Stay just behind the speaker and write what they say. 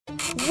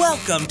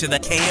Welcome to the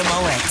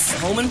KMOX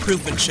Home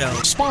Improvement Show.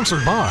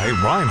 Sponsored by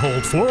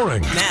Reinhold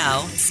Flooring.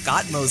 Now,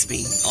 Scott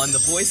Mosby on the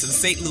voice of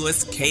St.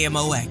 Louis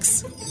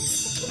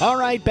KMOX. All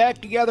right,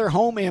 back together,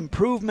 Home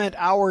Improvement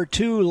Hour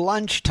 2,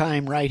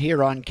 lunchtime right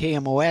here on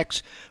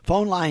KMOX.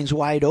 Phone lines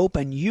wide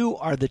open. You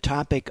are the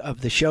topic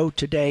of the show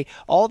today.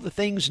 All the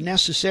things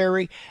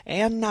necessary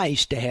and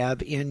nice to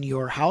have in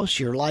your house,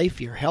 your life,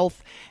 your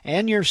health,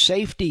 and your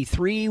safety.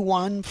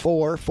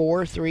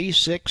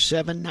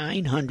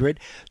 314-436-7900,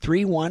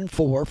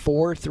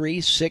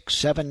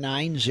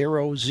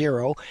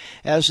 314-436-7900.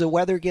 As the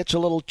weather gets a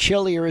little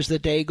chillier as the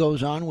day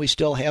goes on, we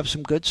still have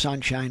some good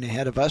sunshine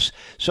ahead of us.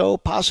 So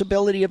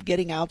possibility of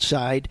getting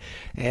outside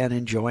and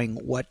enjoying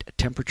what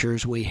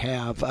temperatures we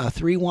have.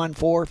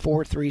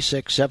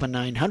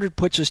 314-436-7900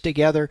 puts us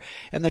together,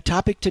 and the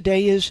topic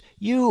today is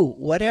you,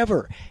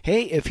 whatever.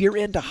 Hey, if you're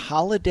into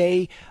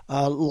holiday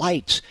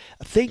lights,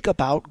 think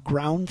about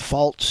ground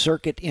fault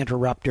circuit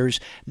interrupters.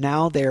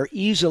 Now they're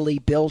easily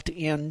built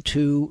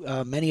into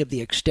many of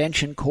the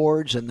extension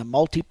cords and the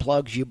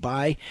multi-plugs you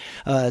buy,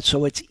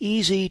 so it's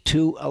easy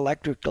to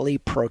electrically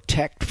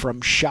protect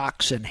from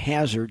shocks and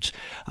hazards.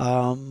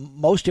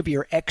 Most of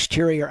your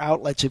exterior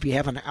outlets, if you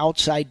have an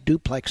outside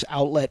duplex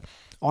outlet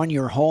on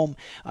your home,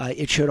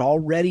 it should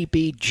already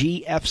be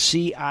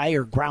GFCI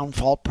or ground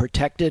fault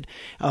protected.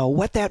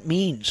 What that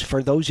means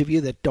for those of you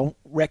that don't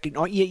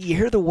recognize, you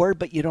hear the word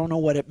but you don't know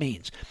what it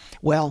means.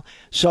 Well,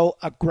 so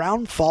a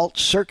ground fault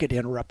circuit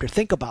interrupter,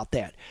 think about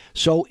that.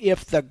 So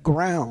if the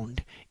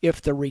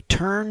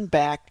return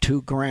back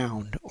to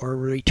ground or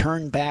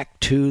return back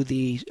to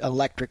the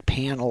electric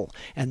panel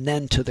and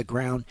then to the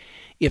ground,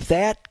 if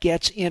that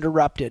gets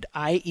interrupted,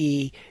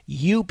 i.e.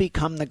 you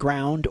become the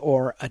ground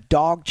or a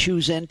dog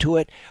chews into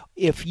it,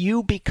 if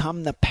you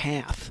become the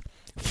path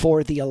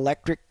for the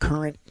electric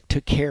current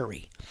to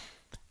carry,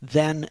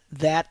 then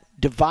that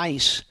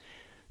device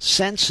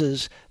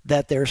senses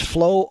that there's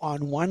flow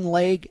on one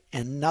leg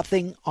and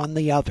nothing on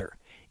the other.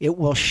 It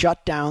will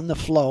shut down the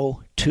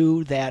flow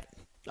to that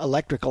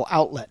electrical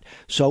outlet.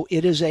 So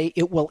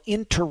it will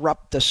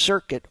interrupt the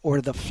circuit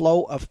or the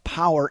flow of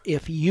power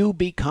if you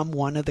become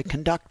one of the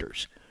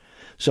conductors.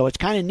 So it's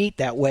kind of neat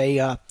that way.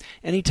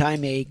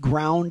 Anytime a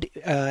ground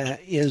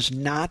is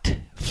not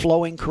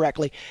flowing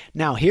correctly.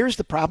 Now, here's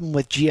the problem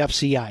with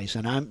GFCIs,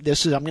 and I'm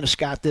going to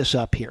Scott this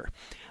up here.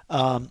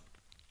 You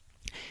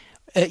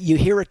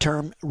hear a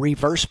term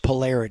reverse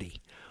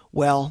polarity.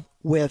 Well,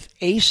 with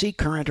AC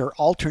current or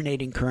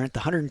alternating current, the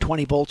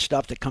 120 volt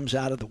stuff that comes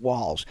out of the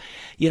walls,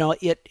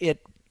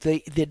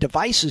 the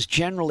devices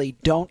generally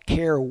don't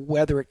care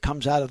whether it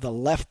comes out of the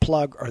left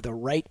plug or the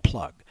right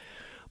plug.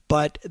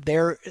 But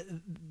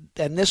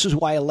and this is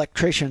why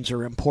electricians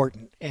are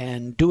important,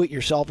 and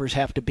do-it-yourselfers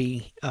have to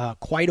be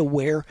quite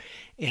aware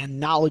and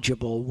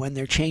knowledgeable when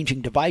they're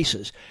changing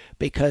devices,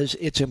 because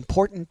it's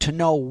important to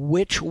know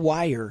which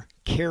wire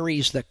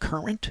carries the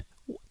current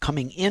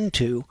coming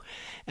into,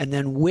 and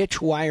then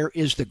which wire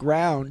is the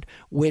ground,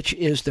 which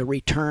is the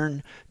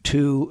return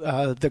to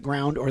the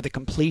ground or the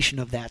completion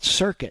of that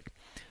circuit.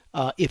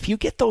 If you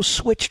get those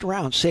switched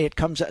around, say it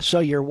comes, so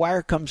your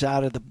wire comes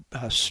out of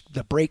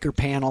the breaker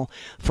panel,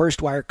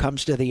 first wire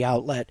comes to the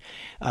outlet.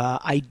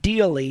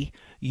 Ideally,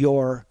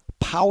 your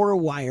power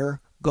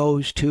wire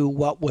goes to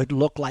what would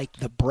look like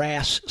the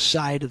brass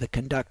side of the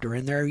conductor,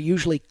 and they're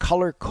usually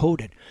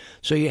color-coded.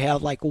 So you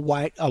have like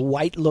a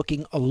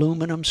white-looking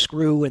aluminum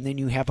screw, and then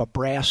you have a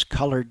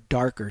brass-colored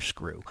darker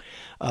screw.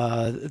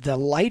 The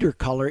lighter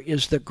color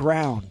is the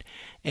ground,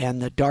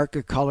 and the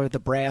darker color, the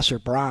brass or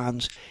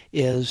bronze,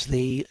 is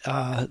the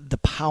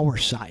power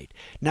side.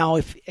 Now,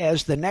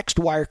 as the next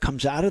wire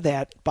comes out of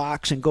that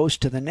box and goes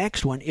to the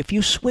next one, if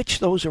you switch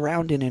those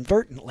around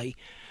inadvertently,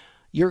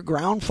 your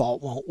ground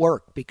fault won't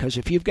work, because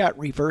if you've got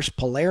reverse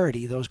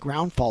polarity, those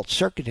ground fault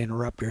circuit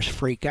interrupters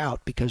freak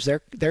out because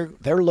they're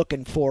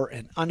looking for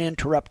an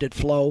uninterrupted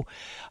flow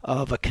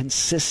of a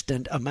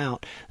consistent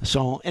amount.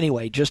 So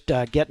anyway, just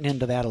getting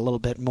into that a little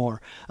bit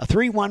more.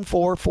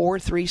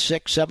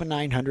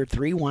 314-436-7900,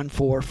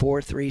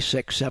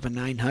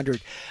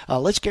 314-436-7900.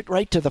 Let's get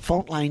right to the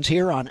phone lines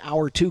here on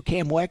Hour 2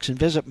 KMOX and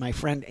visit my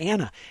friend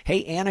Anna.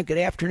 Hey, Anna, good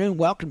afternoon.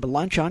 Welcome to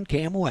Lunch on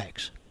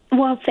KMOX.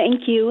 Well,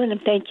 thank you,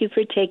 and thank you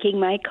for taking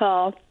my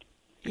call.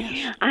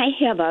 Yes. I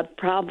have a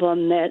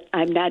problem that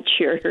I'm not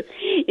sure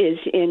is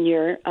in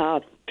your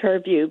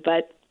purview,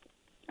 but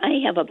I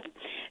have a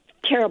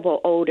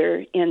terrible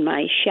odor in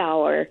my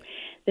shower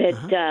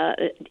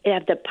that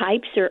the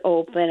pipes are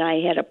open.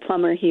 I had a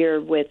plumber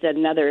here with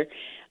another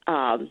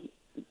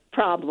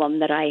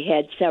problem that I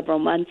had several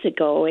months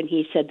ago, and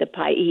he said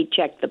he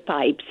checked the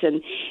pipes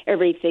and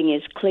everything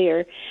is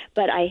clear.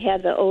 But I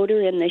have the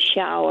odor in the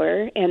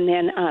shower, and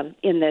then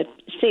in the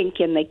sink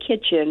in the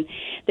kitchen,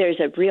 there's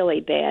a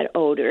really bad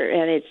odor,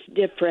 and it's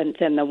different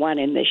than the one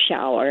in the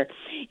shower.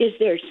 Is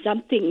there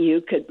something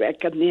you could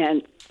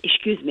recommend?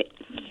 Excuse me.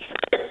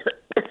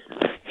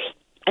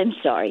 I'm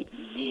sorry.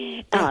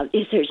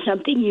 Is there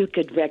something you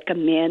could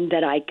recommend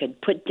that I could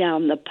put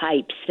down the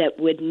pipes that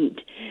wouldn't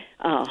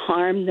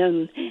harm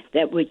them,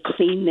 that would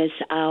clean this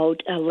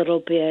out a little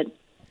bit?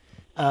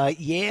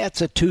 Yeah,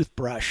 it's a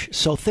toothbrush.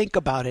 So think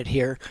about it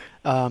here.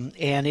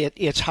 And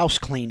it's house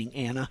cleaning,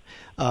 Anna,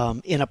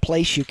 in a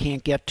place you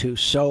can't get to.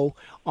 So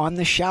on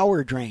the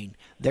shower drain,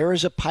 there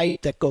is a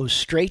pipe that goes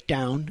straight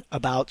down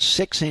about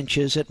 6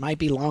 inches. It might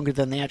be longer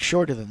than that,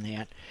 shorter than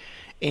that.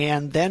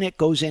 And then it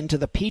goes into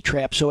the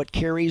P-trap, so it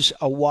carries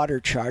a water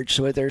charge.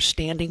 So there's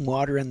standing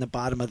water in the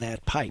bottom of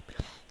that pipe.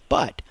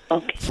 But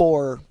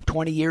for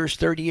 20 years,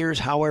 30 years,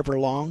 however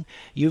long,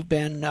 you've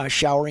been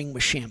showering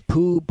with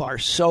shampoo, bar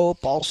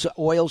soap, also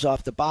oils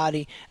off the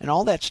body, and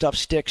all that stuff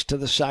sticks to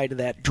the side of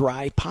that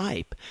dry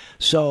pipe.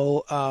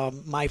 So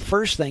my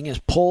first thing is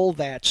pull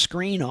that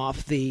screen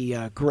off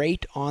the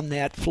grate on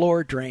that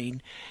floor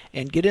drain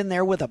and get in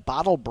there with a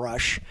bottle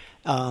brush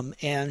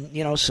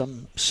and,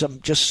 some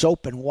just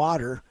soap and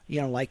water,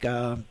 like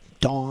a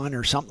Dawn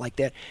or something like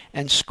that,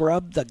 and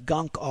scrub the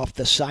gunk off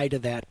the side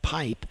of that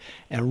pipe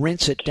and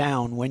rinse it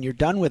down. When you're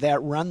done with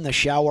that, run the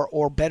shower,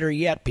 or better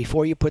yet,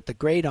 before you put the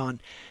grate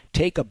on,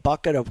 take a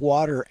bucket of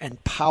water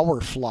and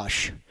power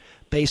flush.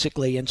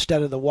 Basically,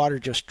 instead of the water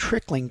just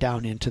trickling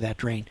down into that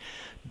drain,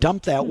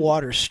 dump that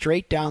water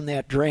straight down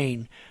that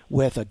drain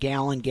with a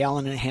gallon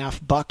and a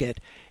half bucket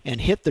and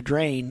hit the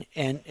drain,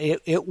 and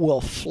it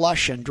will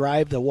flush and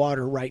drive the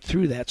water right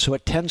through that. So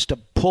it tends to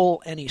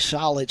pull any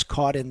solids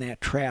caught in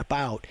that trap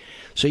out.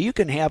 So you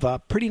can have a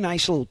pretty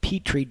nice little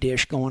petri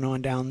dish going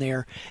on down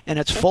there, and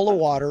it's full of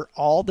water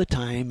all the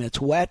time. It's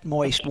wet,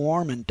 moist,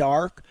 warm, and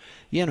dark.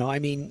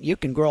 You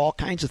can grow all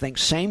kinds of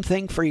things. Same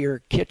thing for your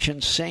kitchen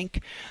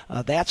sink.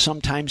 That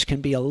sometimes can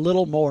be a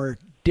little more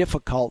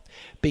difficult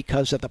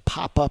because of the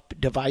pop-up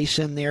device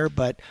in there,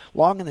 but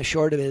long and the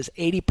short of it is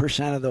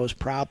 80% of those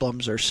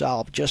problems are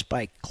solved just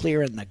by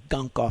clearing the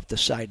gunk off the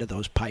side of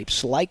those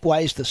pipes.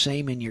 Likewise, the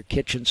same in your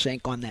kitchen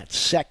sink on that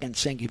second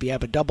sink. If you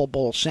have a double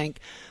bowl sink,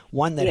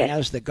 one that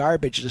has the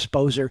garbage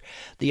disposer,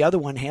 the other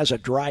one has a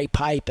dry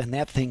pipe, and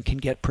that thing can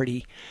get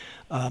pretty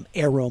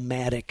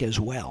aromatic as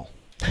well.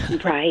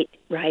 Right.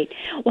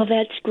 Well,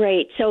 that's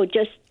great. So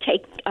just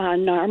take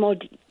normal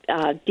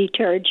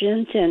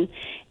detergent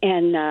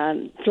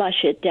and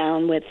flush it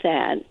down with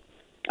that,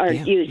 or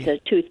use a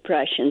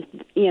toothbrush and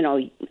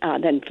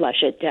then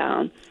flush it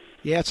down.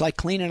 Yeah, it's like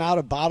cleaning out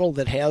a bottle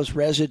that has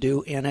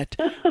residue in it.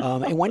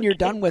 And when you're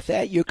done with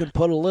that, you can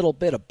put a little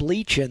bit of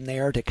bleach in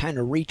there to kind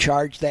of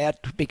recharge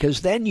that,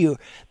 because then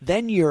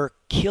you're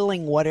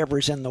killing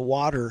whatever's in the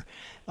water.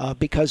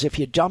 Because if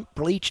you dump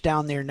bleach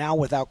down there now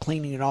without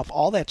cleaning it off,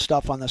 all that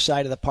stuff on the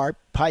side of the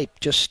pipe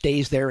just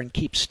stays there and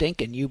keeps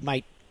stinking. You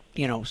might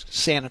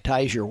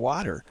sanitize your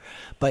water,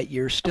 but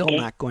you're still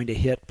not going to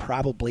hit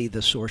probably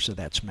the source of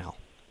that smell.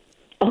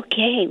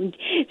 Okay,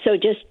 so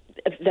just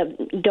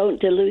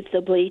don't dilute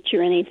the bleach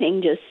or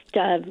anything. Just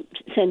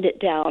send it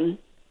down.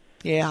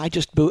 Yeah, I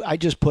just put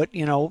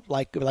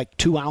like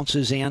 2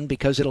 ounces in,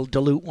 because it'll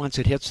dilute once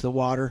it hits the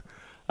water.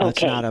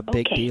 It's not a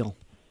big deal.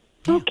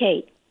 Yeah.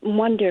 Okay.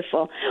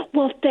 Wonderful.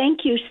 Well,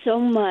 thank you so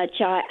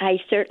much. I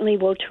certainly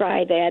will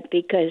try that,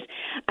 because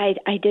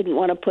I didn't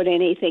want to put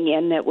anything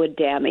in that would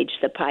damage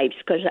the pipes,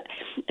 because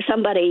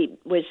somebody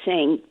was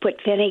saying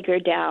put vinegar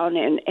down,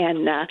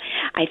 and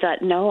I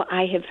thought, no,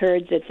 I have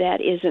heard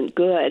that isn't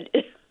good.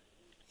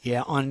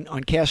 Yeah, on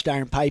cast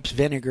iron pipes,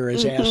 vinegar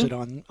is acid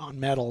on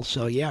metal.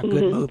 So yeah,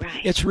 good move.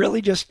 Right. It's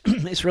really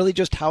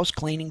just house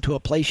cleaning to a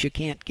place you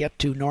can't get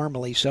to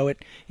normally. So it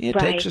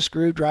takes a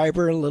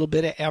screwdriver, a little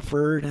bit of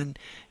effort, and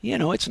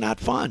it's not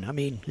fun. I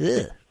mean,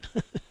 yeah.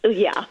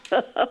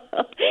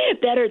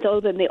 Better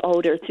though than the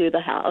odor through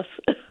the house.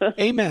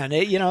 Amen.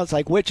 It's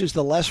like, which is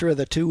the lesser of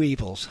the two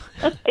evils?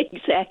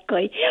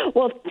 Exactly.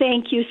 Well,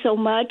 thank you so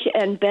much,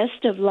 and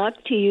best of luck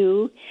to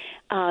you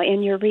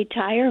in your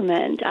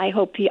retirement. I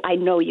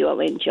know you'll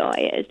enjoy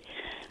it.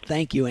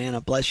 Thank you, Anna.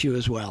 Bless you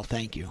as well.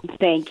 Thank you.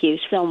 Thank you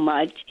so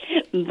much.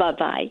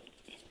 Bye-bye.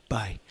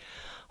 Bye.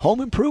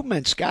 Home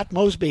Improvement, Scott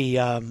Mosby.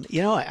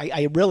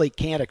 I really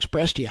can't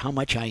express to you how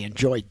much I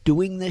enjoy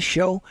doing this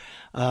show.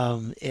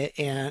 And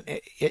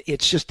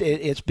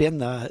it's been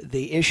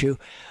the issue.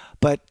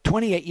 But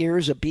 28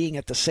 years of being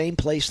at the same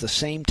place, the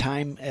same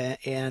time,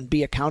 and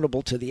be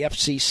accountable to the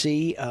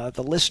FCC,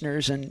 the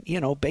listeners, and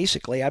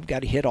basically I've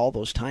got to hit all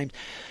those times.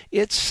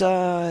 It's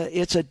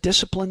a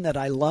discipline that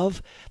I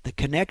love. The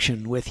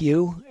connection with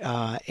you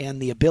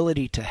and the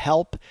ability to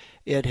help.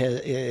 It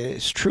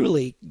has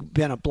truly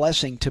been a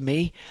blessing to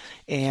me,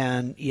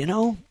 and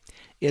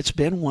it's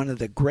been one of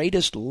the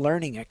greatest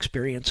learning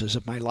experiences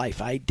of my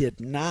life. I did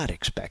not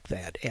expect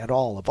that at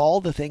all. Of all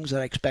the things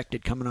that I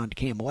expected coming on to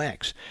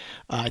KMOX,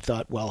 I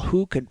thought, well,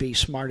 who could be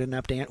smart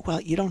enough to answer?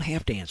 Well, you don't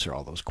have to answer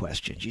all those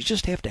questions. You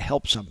just have to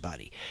help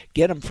somebody.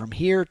 Get them from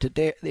here to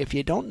there. If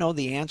you don't know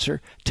the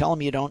answer, tell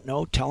them you don't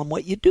know. Tell them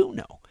what you do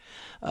know.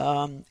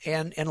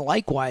 And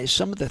likewise,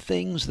 some of the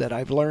things that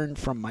I've learned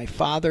from my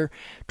father,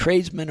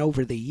 tradesman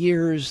over the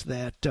years,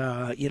 that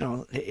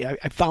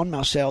I found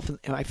myself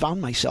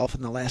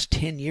in the last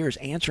 10 years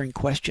answering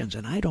questions,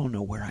 and I don't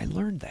know where I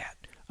learned that.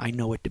 I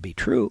know it to be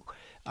true.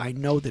 I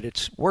know that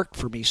it's worked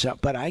for me,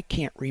 but I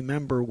can't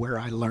remember where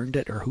I learned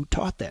it or who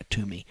taught that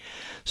to me.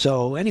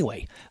 So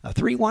anyway,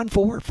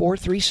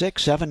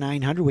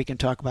 314-436-7900. We can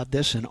talk about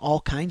this and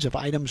all kinds of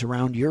items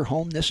around your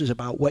home. This is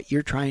about what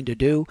you're trying to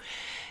do.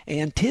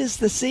 And 'tis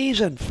the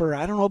season for,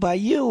 I don't know about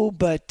you,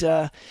 but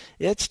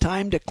it's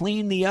time to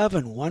clean the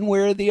oven one way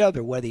or the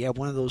other, whether you have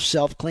one of those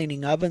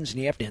self-cleaning ovens and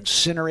you have to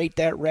incinerate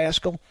that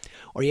rascal,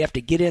 or you have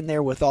to get in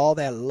there with all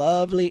that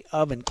lovely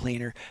oven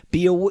cleaner.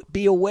 Be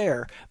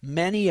aware,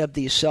 many of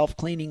these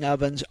self-cleaning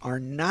ovens are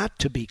not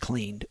to be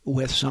cleaned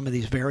with some of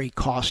these very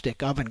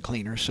caustic oven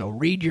cleaners. So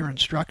read your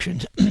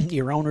instructions,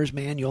 your owner's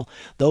manual,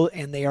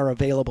 and they are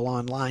available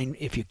online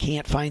if you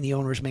can't find the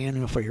owner's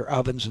manual for your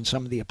ovens and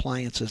some of the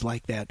appliances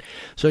like that.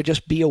 So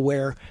just be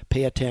aware,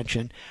 pay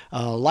attention.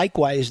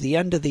 Likewise, the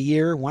end of the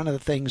year, one of the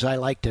things I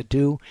like to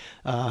do,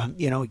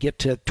 get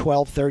to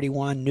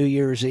 12/31, New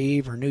Year's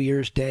Eve or New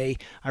Year's Day,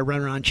 I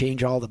run around and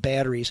change all the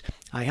batteries.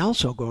 I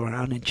also go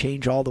around and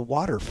change all the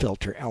water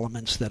filter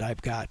elements that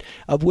I've got,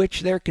 of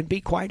which there can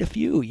be quite a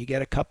few. You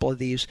get a couple of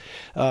these,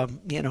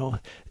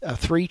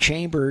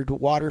 3-chambered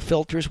water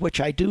filters,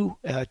 which I do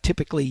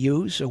typically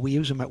use. So we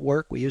use them at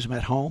work, we use them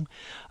at home.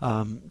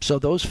 So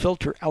those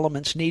filter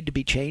elements need to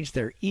be changed.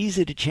 They're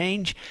easy to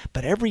change,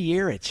 but every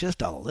year it's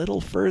just a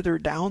little further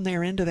down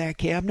there into that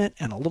cabinet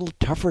and a little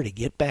tougher to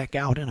get back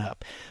out and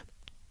up.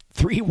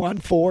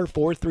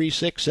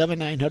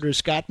 314-436-7900.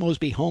 Scott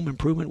Mosby, Home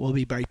Improvement. We'll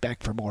be right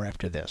back for more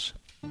after this.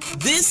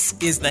 This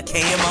is the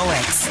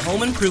KMOX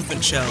Home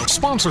Improvement Show.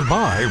 Sponsored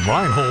by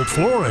Reinhold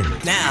Flooring.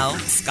 Now,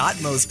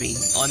 Scott Mosby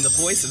on the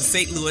voice of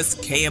St. Louis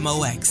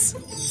KMOX.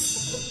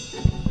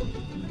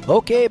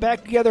 Okay,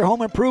 back together,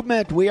 Home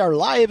Improvement. We are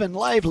live and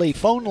lively.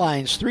 Phone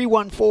lines,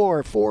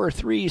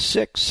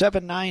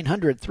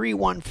 314-436-7900,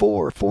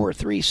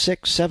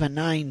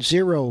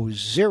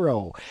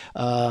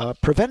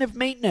 314-436-7900. Preventive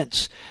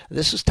maintenance.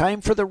 This is time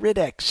for the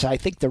Riddex. I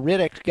think the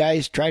Riddex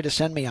guys try to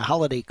send me a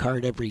holiday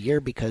card every year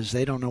because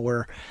they don't know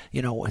where,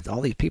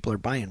 all these people are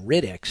buying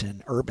Riddex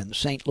in urban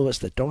St. Louis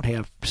that don't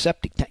have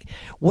septic tank.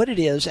 What it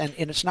is, and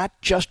it's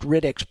not just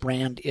Riddex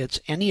brand,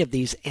 it's any of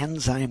these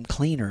enzyme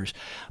cleaners.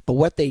 But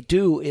what they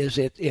do is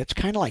it's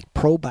kind of like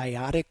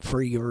probiotic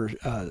for your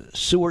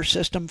sewer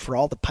system, for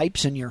all the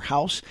pipes in your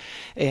house.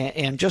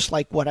 And just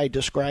like what I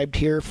described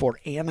here for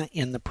Anna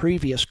in the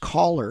previous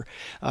caller,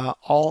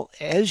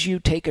 as you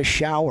take a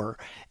shower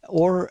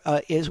or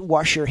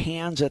wash your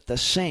hands at the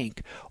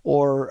sink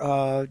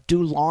or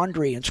do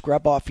laundry and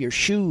scrub off your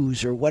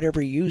shoes or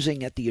whatever you're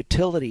using at the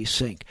utility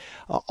sink,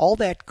 all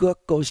that gook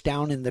goes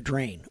down in the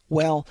drain.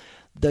 Well,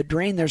 the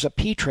drain, there's a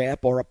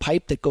P-trap or a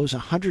pipe that goes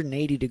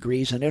 180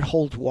 degrees and it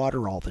holds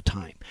water all the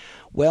time.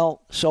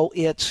 Well, so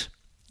it's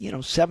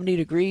 70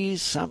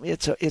 degrees.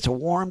 It's a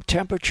warm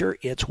temperature.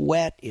 It's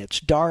wet. It's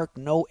dark.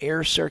 No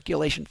air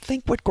circulation.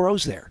 Think what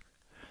grows there.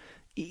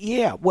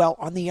 Yeah, well,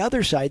 on the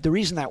other side, the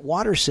reason that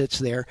water sits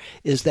there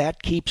is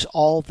that keeps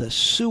all the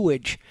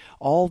sewage,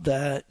 all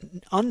the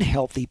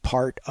unhealthy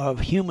part of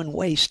human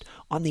waste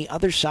on the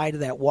other side of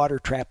that water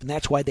trap, and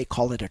that's why they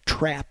call it a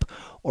trap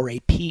or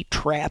a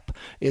P-trap.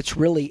 It's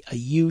really a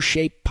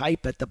U-shaped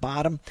pipe at the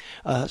bottom.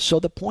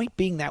 So the point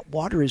being that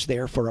water is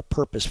there for a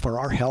purpose, for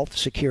our health,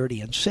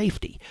 security, and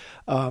safety.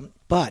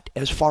 But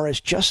as far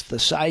as just the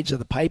sides of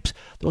the pipes,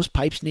 those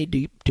pipes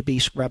need to be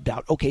scrubbed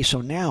out. Okay,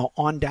 so now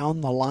on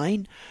down the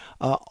line,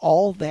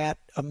 all that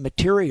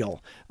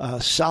material,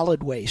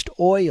 solid waste,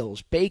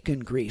 oils,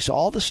 bacon grease,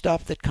 all the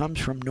stuff that comes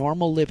from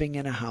normal living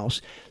in a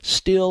house,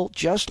 still,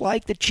 just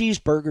like the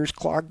cheeseburgers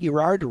clog your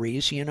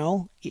arteries, you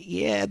know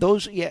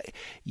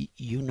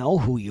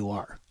who you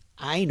are.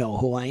 I know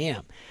who I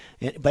am.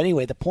 But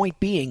anyway, the point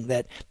being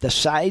that the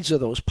sides of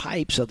those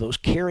pipes, of those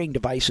carrying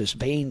devices,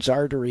 veins,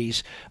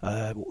 arteries,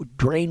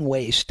 drain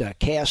waste,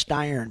 cast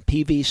iron,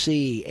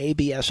 PVC,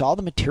 ABS, all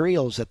the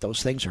materials that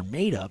those things are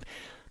made of,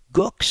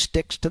 gook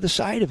sticks to the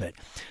side of it.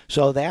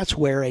 So that's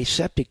where a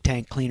septic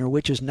tank cleaner,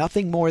 which is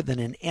nothing more than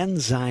an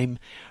enzyme,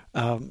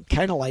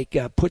 kind of like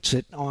puts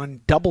it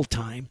on double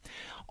time,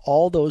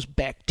 all those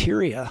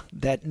bacteria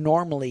that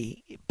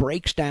normally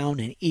breaks down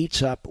and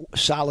eats up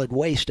solid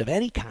waste of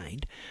any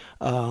kind,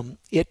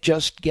 it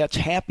just gets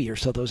happier.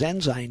 So those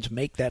enzymes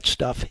make that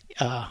stuff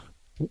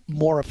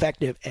more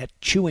effective at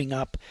chewing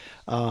up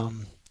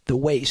the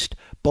waste,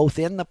 both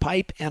in the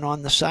pipe and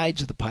on the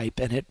sides of the pipe.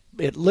 And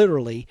it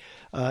literally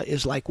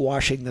is like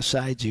washing the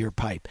sides of your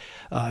pipe.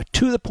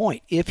 To the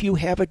point, if you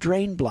have a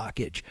drain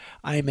blockage,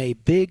 I'm a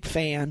big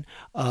fan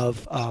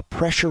of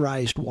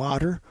pressurized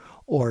water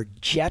or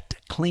jet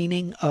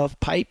cleaning of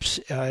pipes.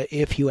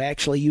 If you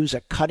actually use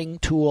a cutting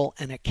tool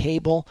and a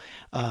cable,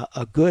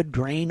 a good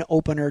drain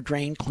opener,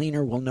 drain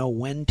cleaner will know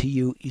when to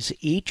use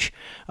each.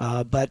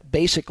 But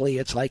basically,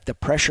 it's like the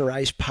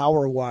pressurized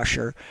power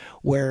washer,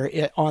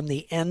 where on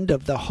the end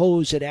of the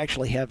hose, it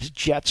actually has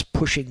jets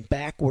pushing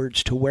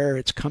backwards to where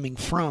it's coming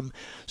from.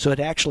 So it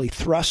actually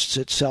thrusts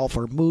itself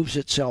or moves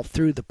itself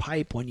through the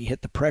pipe when you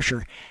hit the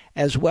pressure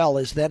as well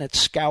as then it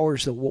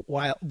scours the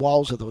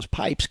walls of those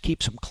pipes,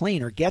 keeps them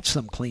clean or gets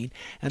them clean,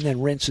 and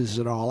then rinses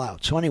it all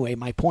out. So anyway,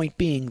 my point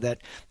being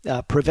that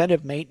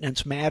preventive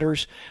maintenance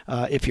matters.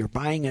 If you're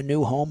buying a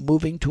new home,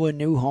 moving to a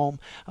new home,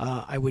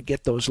 I would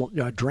get those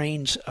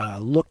drains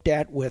looked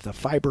at with a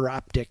fiber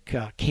optic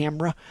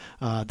camera.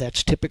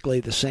 That's typically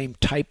the same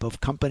type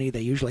of company.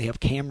 They usually have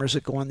cameras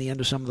that go on the end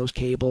of some of those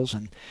cables,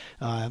 and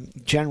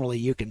generally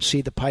you can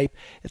see the pipe.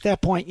 At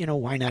that point,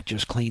 why not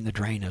just clean the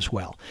drain as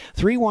well?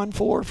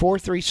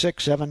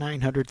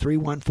 314-436-7900,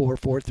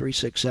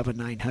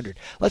 314-436-7900.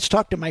 Let's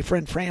talk to my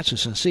friend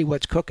Francis and see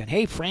what's cooking.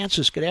 Hey,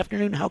 Francis, good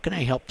afternoon. How can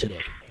I help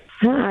today?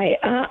 Hi,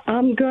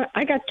 I'm good.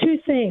 I got two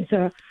things.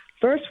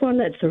 First one,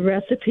 that's a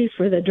recipe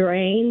for the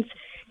drains,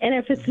 and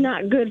if it's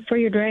not good for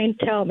your drain,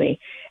 tell me.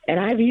 And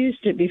I've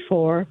used it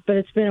before, but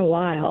it's been a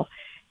while.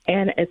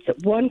 And it's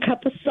 1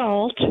 cup of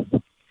salt,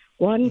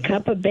 1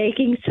 cup of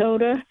baking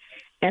soda,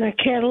 and a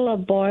kettle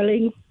of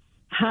boiling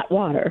hot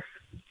water.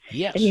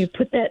 Yes. And you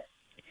put that,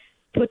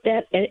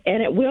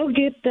 and it will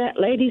get that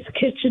lady's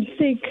kitchen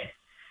sink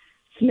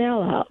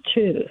smell out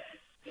too.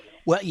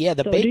 Well, yeah,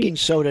 the baking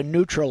soda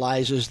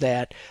neutralizes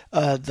that.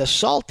 The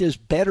salt is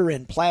better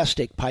in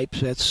plastic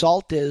pipes. That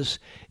salt it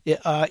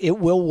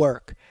will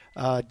work.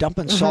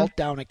 Dumping salt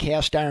down a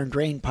cast iron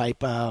drain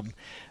pipe. No,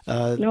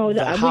 we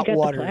got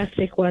the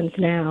plastic ones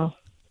now.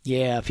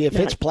 Yeah, if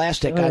it's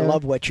plastic, I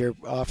love what you're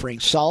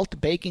offering.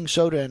 Salt, baking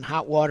soda, and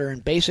hot water,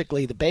 and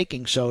basically the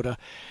baking soda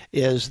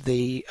is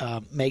the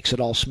makes it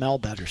all smell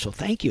better. So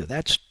thank you.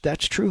 That's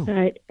true. All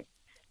right.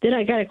 Then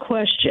I got a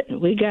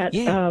question. We got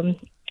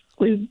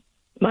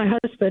my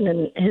husband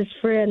and his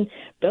friend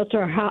built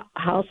our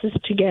houses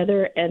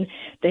together, and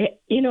they,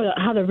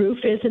 how the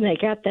roof is, and they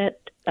got that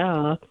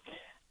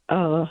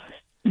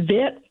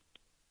vent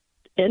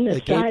in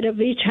the side of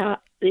each house.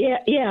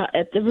 Yeah,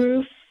 at the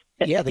roof.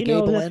 Yeah, the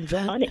gable end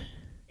vent.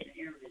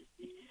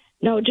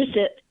 No, just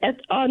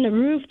on the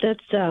roof. That's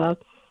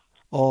up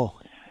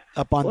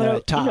on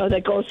the top.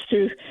 That goes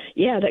through.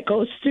 Yeah, that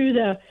goes through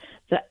the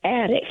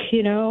attic.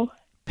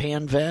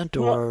 Pan vent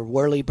or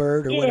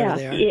whirlybird or whatever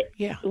they are.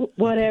 Yeah,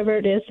 whatever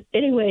it is.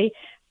 Anyway,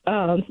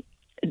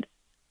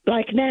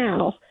 like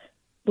now,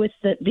 with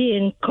it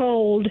being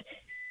cold,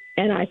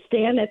 and I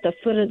stand at the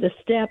foot of the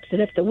steps,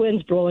 and if the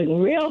wind's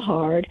blowing real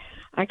hard,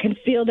 I can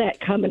feel that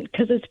coming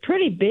because it's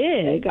pretty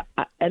big.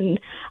 And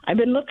I've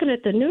been looking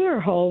at the newer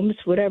homes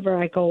whenever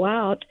I go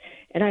out,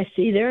 and I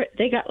see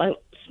they got like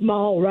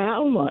small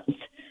round ones.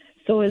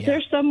 So is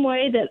there some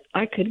way that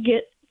I could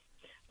get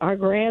our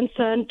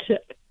grandson to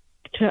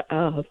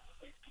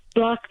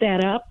block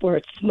that up where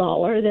it's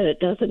smaller, that it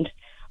doesn't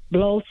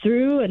blow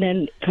through and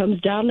then comes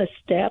down the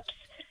steps?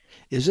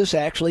 Is this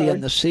actually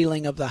in the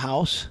ceiling of the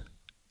house,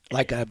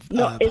 like a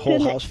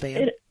whole house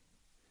fan?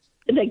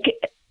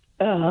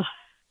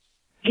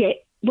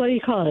 What do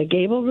you call it? A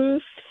gable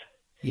roof?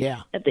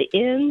 Yeah. At the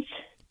ends?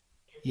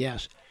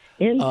 Yes.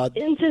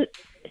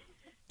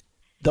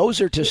 Those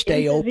are to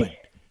stay open.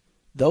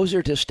 Those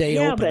are to stay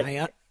open.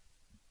 But,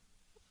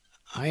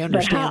 I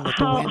understand that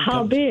the wind comes.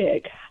 How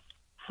big?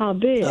 How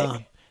big?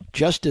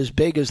 Just as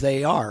big as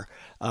they are,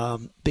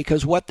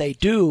 because what they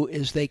do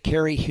is they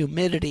carry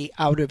humidity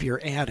out of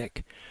your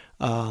attic.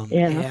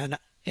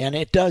 And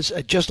it does,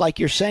 just like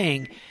you're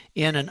saying,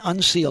 in an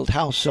unsealed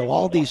house. So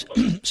all these,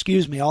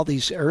 all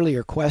these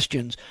earlier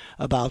questions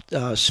about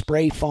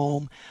spray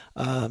foam,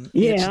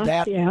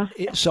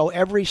 so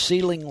every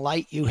ceiling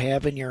light you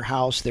have in your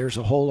house, there's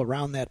a hole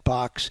around that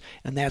box,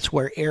 and that's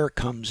where air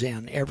comes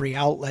in. Every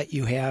outlet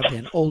you have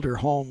in older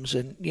homes,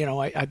 and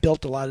I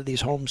built a lot of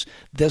these homes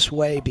this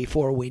way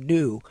before we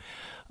knew.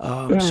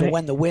 So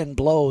when the wind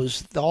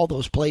blows, all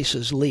those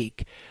places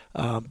leak.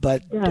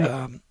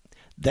 The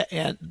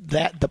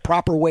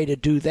proper way to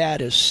do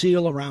that is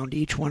seal around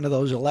each one of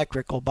those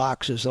electrical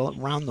boxes,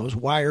 around those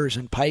wires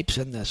and pipes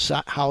in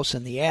the house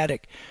and the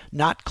attic,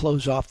 not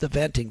close off the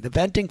venting. The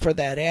venting for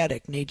that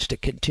attic needs to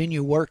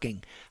continue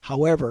working.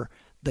 However,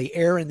 the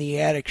air in the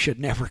attic should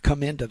never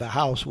come into the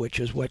house, which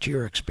is what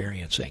you're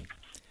experiencing.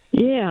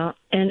 Yeah,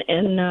 and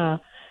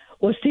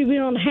see, we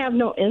don't have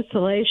no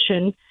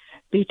insulation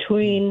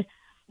between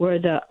where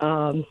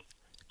the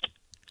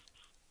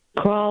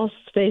crawl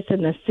space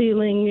in the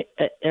ceiling,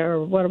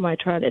 or what am I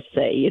trying to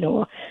say?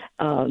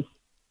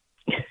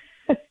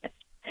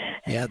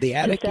 The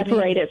attic.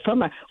 Separate it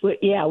from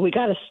we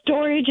got a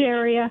storage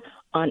area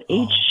on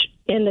each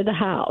end of the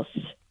house,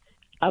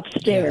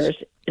 upstairs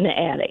in the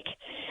attic,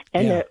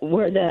 and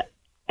where the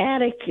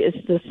attic is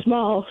the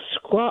small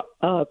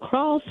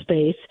crawl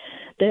space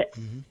that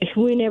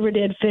we never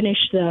did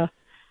finish the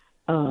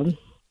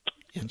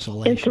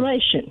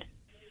insulation.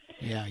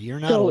 Yeah, you're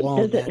not alone.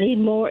 So does it need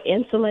more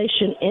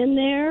insulation in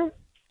there?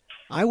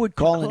 I would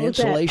call an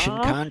insulation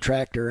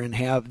contractor and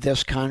have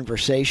this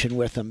conversation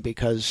with them,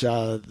 because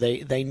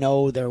they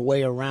know their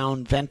way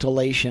around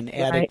ventilation,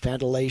 attic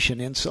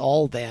ventilation,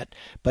 all that.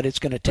 But it's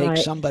going to take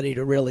somebody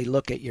to really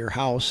look at your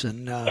house,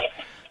 and Do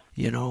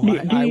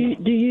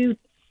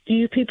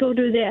you people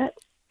do that?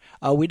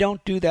 We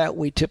don't do that.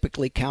 We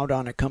typically count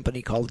on a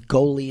company called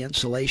Goley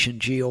Insulation,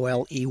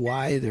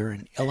 Goley. They're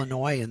in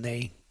Illinois, and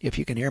if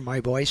you can hear my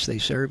voice, they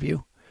serve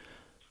you.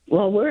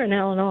 Well, we're in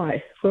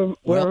Illinois.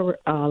 We're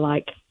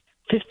like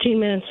 15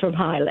 minutes from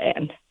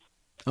Highland.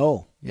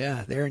 Oh,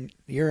 yeah,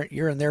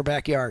 you're in their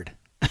backyard.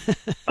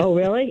 Oh,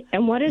 really?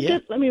 And what is Yeah.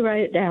 it? Let me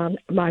write it down.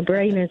 My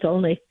brain is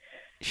only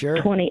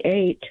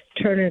 28.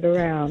 Turn it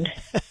around.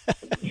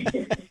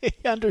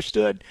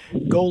 Understood.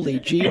 Goley,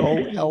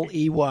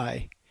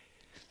 Goley.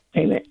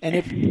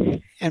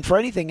 Amen. And for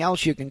anything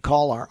else, you can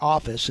call our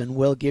office, and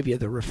we'll give you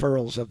the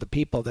referrals of the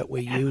people that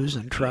we use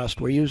and trust.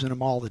 We're using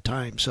them all the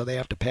time, so they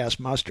have to pass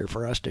muster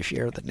for us to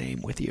share the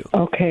name with you.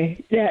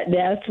 Okay,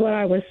 that's what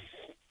I was.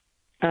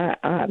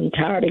 I'm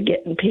tired of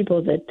getting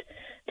people that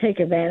take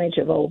advantage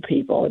of old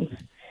people, and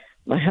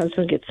my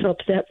husband gets so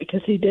upset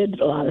because he did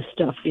a lot of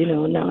stuff,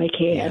 and now he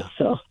can't. Yeah.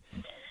 So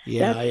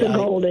that's the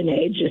golden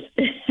ages.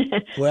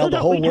 Well, so the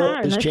whole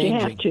world is unless changing. You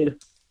have to.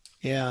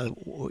 Yeah,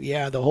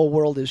 the whole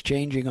world is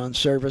changing on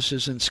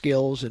services and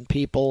skills and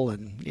people,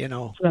 and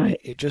Right.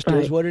 it just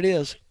is what it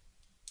is.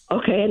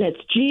 Okay, and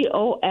it's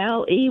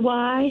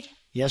Goley.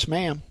 Yes,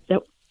 ma'am.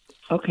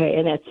 Okay,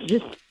 and that's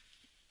just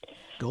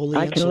Goley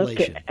I can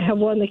Insulation. have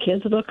one of the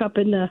kids look up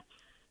in the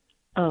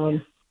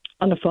on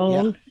the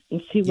phone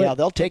and see what. Yeah,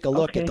 they'll take a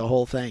look at the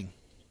whole thing.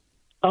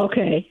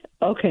 Okay.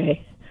 Well,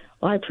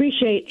 I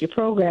appreciate your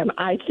program.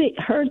 I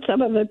heard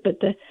some of it, but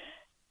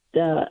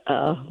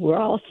we're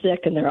all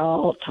sick and they're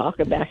all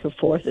talking back and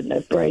forth, and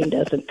the brain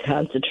doesn't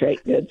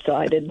concentrate good, so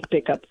I didn't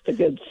pick up the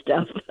good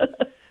stuff.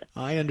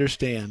 I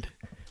understand.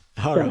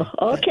 All right.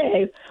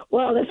 Okay.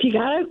 Well, if you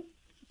got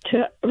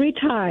to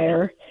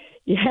retire,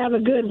 you have a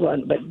good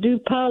one, but do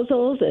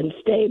puzzles and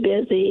stay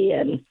busy,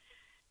 and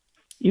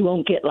you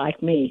won't get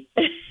like me.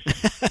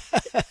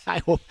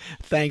 I hope.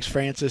 Thanks,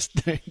 Francis.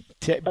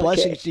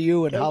 Blessings to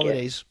you and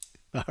holidays.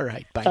 All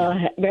right. Bye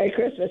now. Merry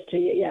Christmas to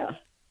you. Yeah.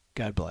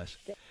 God bless.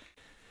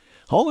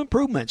 Home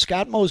Improvement,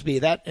 Scott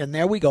Mosby. And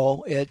there we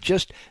go.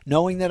 Just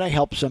knowing that I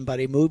helped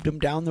somebody, moved them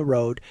down the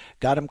road,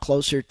 got them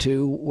closer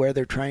to where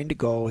they're trying to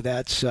go.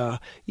 That's, for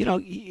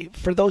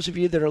those of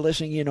you that are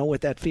listening, you know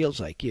what that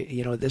feels like.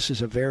 This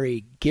is a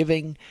very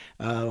giving.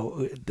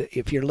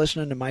 If you're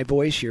listening to my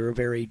voice, you're a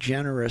very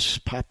generous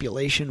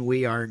population.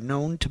 We are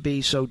known to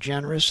be so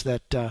generous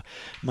that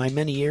my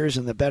many years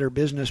in the Better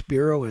Business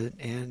Bureau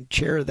and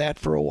chair of that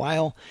for a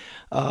while,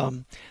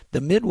 the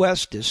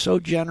Midwest is so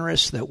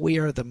generous that we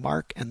are the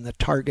mark and the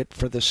target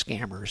for the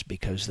scammers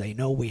because they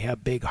know we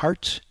have big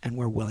hearts and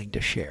we're willing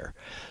to share.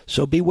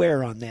 So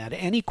beware on that.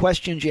 Any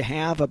questions you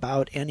have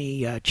about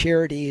any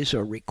charities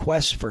or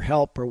requests for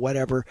help or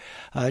whatever,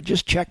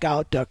 just check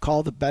out,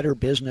 call the Better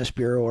Business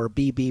Bureau or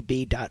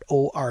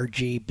bbb.org.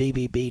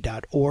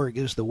 bbb.org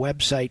is the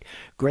website.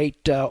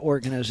 Great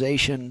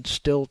organization,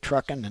 still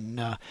trucking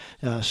and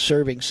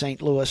serving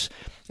St. Louis.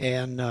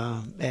 And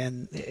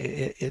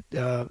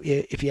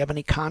if you have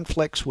any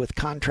conflicts with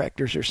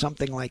contractors or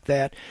something like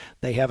that,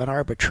 they have an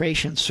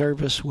arbitration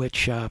service,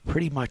 which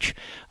pretty much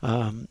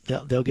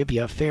they'll give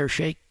you a fair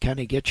shake, kind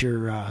of get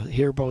your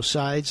hear both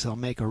sides. They'll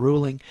make a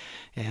ruling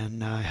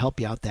and help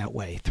you out that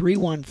way.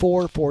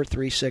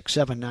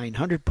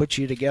 314-436-7900 puts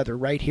you together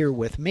right here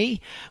with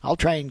me. I'll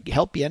try and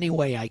help you any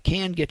way I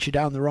can, get you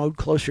down the road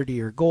closer to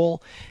your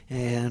goal.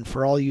 And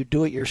for all you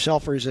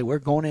do-it-yourselfers that we're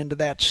going into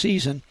that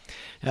season,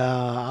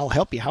 I'll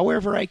help you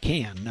however I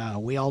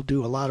can. We all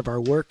do a lot of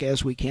our work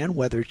as we can,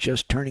 whether it's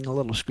just turning a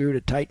little screw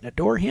to tighten a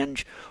door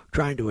hinge,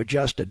 trying to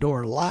adjust a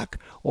door lock,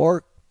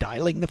 or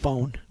dialing the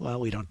phone. Well,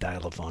 we don't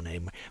dial the phone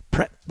anymore.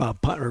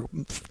 Or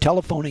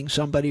telephoning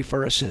somebody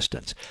for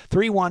assistance.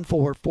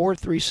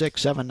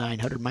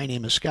 314-436-7900. My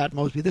name is Scott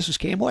Mosby. This is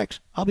KMOX.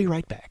 I'll be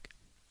right back.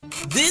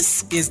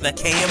 This is the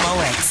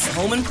KMOX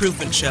Home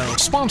Improvement Show.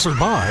 Sponsored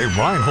by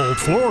Reinhold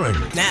Flooring.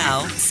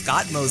 Now,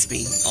 Scott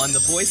Mosby on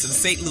the voice of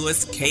St.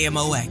 Louis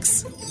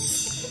KMOX.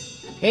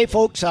 Hey,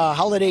 folks,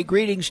 holiday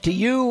greetings to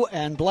you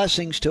and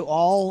blessings to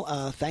all.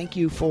 Thank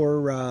you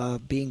for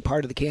being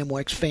part of the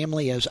KMOX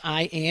family as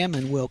I am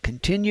and will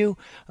continue.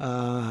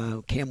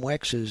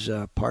 KMOX is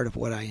part of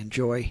what I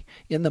enjoy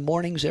in the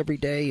mornings every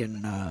day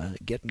and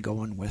getting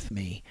going with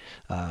me.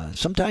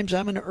 Sometimes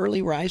I'm an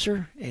early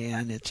riser,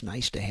 and it's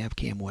nice to have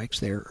KMOX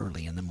there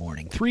early in the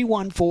morning.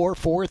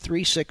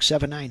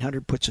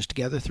 314-436-7900 puts us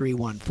together,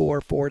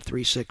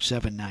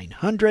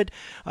 314-436-7900.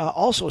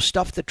 Also,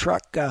 Stuff the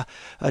Truck to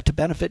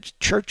benefit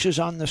churches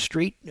on the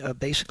street,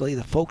 basically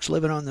the folks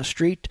living on the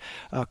street,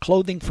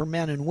 clothing for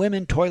men and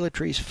women,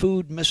 toiletries,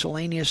 food,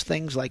 miscellaneous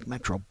things like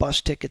Metro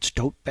bus tickets,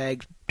 tote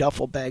bags,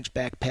 duffel bags,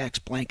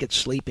 backpacks, blankets,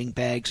 sleeping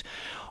bags,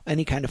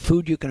 any kind of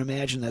food you can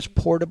imagine that's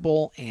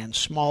portable, and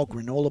small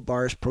granola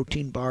bars,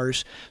 protein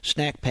bars,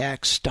 snack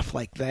packs, stuff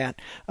like that.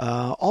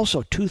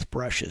 Also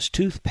toothbrushes,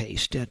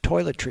 toothpaste,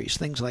 toiletries,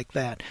 things like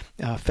that,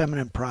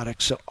 feminine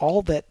products. So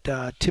all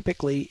that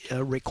typically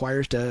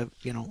requires to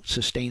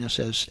sustain us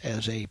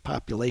as a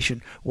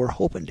population. We're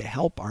hoping to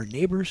help our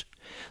neighbors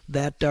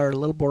that are a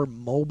little more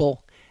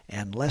mobile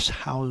and less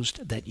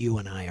housed than you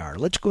and I are.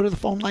 Let's go to the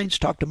phone lines,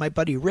 talk to my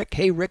buddy Rick.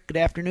 Hey, Rick, good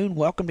afternoon.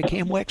 Welcome to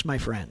KMOX, my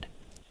friend.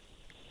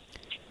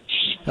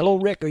 Hello,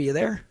 Rick. Are you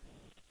there?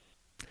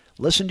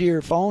 Listen to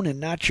your phone and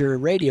not your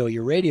radio.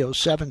 Your radio's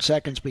 7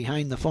 seconds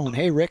behind the phone.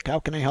 Hey, Rick, how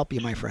can I help you,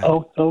 my friend?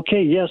 Oh,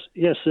 okay. Yes.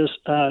 This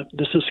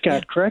is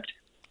Scott, correct?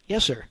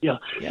 Yes, sir. Yeah.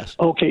 Yes.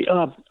 Okay.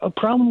 A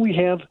problem we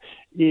have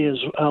is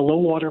low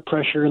water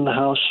pressure in the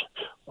house.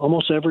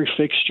 Almost every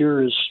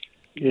fixture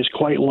is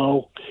quite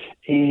low,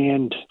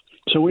 and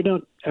so we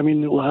don't. I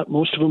mean,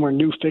 most of them are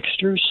new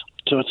fixtures,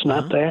 so it's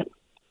not that.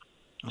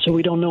 Okay. So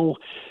we don't know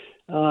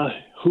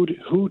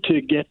who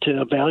to get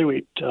to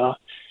evaluate.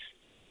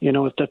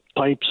 If the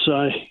pipes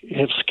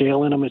have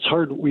scale in them, it's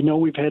hard. We know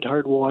we've had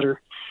hard water,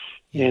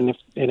 and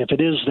if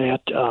it is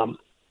that,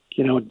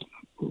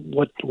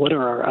 what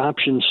are our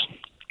options?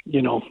 We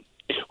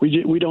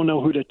don't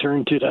know who to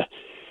turn to.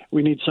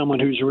 We need someone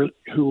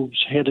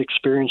who's had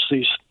experienced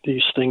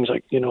these things,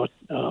 like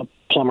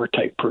plumber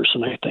type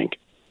person, I think.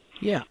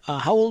 Yeah.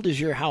 How old is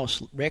your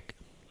house, Rick?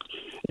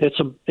 It's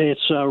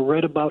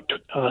right about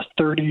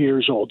 30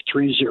 years old,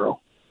 30.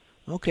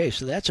 Okay,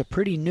 so that's a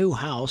pretty new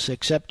house,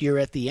 except you're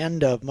at the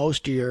end of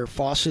most of your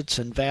faucets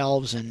and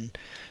valves and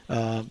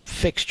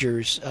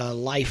fixtures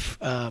life.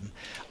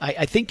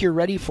 I think you're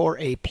ready for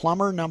a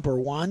plumber, number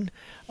one.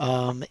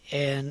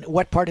 And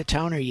what part of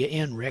town are you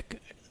in,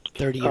 Rick?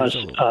 30 years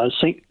old.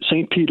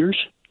 St. Peter's.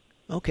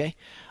 Okay.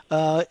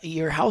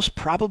 Your house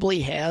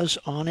probably has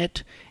on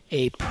it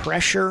a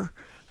pressure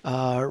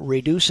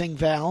reducing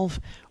valve,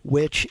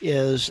 which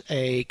is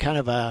a kind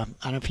of I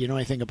don't know if you know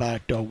anything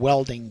about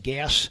welding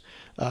gas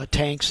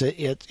tanks.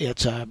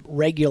 It's a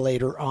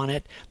regulator on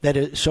it that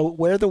is, so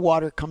where the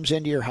water comes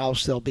into your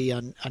house, there'll be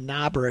a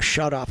knob or a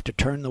shutoff to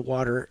turn the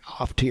water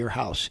off to your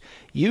house.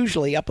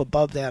 Usually up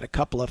above that, a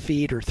couple of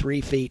feet or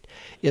 3 feet,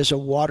 is a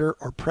water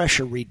or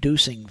pressure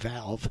reducing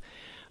valve.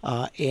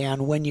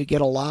 And when you get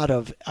a lot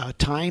of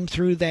time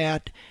through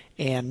that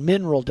and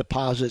mineral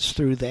deposits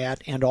through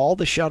that and all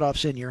the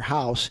shutoffs in your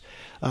house,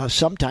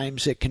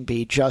 sometimes it can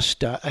be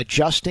just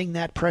adjusting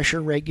that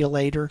pressure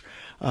regulator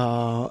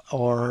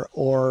or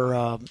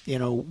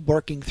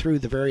working through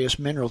the various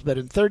minerals. But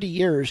in 30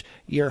 years,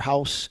 your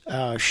house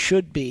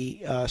should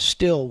be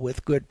still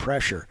with good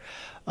pressure.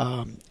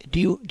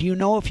 Do you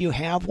know if you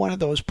have one of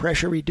those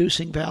pressure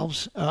reducing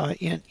valves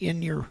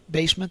in your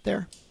basement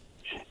there?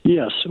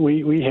 Yes,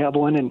 we have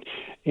one,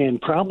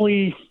 and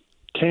probably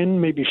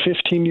 10, maybe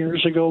 15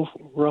 years ago,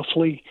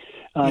 roughly,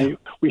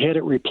 we had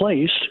it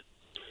replaced.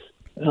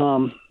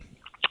 And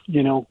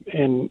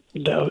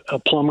a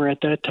plumber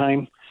at that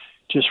time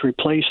just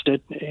replaced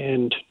it,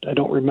 and I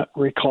don't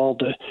recall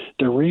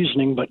the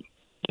reasoning, but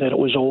that it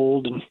was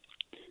old, and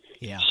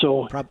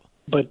so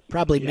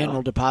probably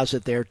mineral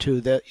deposit there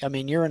too.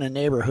 You're in a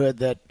neighborhood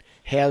that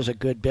has a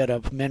good bit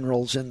of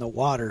minerals in the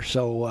water.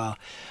 So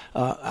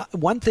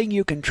one thing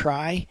you can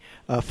try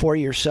for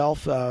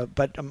yourself,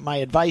 but my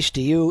advice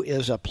to you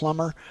is a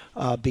plumber.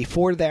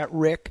 Before that,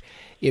 Rick,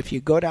 if you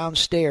go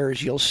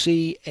downstairs, you'll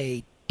see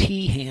a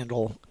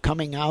T-handle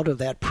coming out of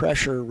that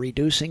pressure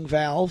reducing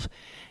valve,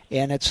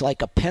 and it's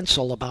like a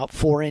pencil about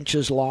 4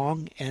 inches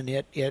long, and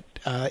it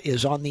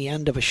is on the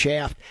end of a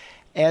shaft.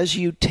 As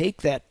you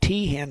take that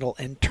T-handle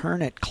and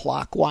turn it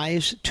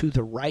clockwise to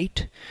the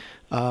right,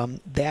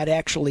 that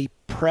actually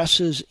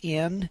presses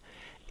in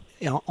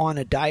on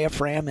a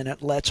diaphragm, and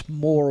it lets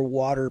more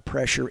water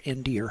pressure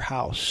into your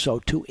house. So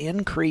to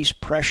increase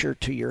pressure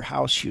to your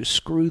house, you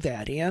screw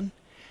that in,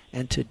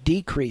 and to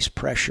decrease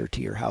pressure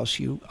to your house,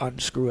 you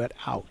unscrew it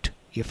out.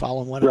 You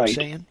following what I'm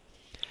saying?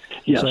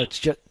 Yes. So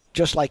it's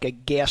just like a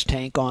gas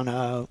tank on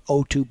a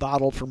O2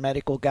 bottle for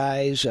medical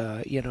guys,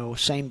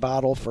 same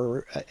bottle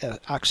for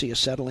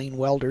oxyacetylene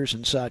welders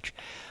and such.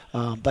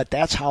 But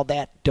that's how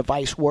that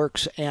device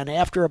works. And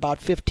after about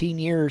 15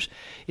 years,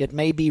 it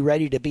may be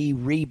ready to be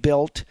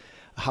rebuilt.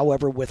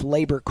 However, with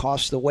labor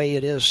costs the way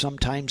it is,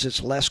 sometimes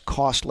it's less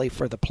costly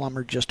for the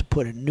plumber just to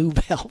put a new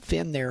valve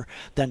in there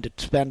than to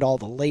spend all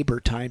the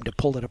labor time to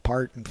pull it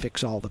apart and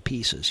fix all the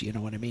pieces. You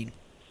know what I mean?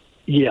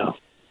 Yeah.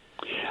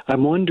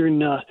 I'm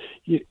wondering,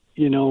 if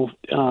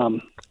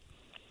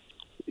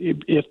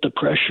the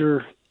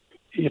pressure,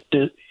 if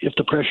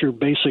the pressure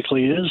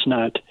basically is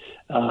not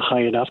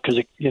high enough, because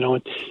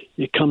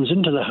it comes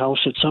into the house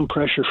at some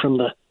pressure from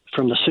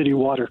the city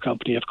water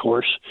company, of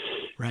course,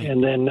 right?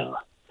 And then,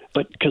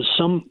 but because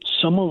some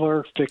of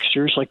our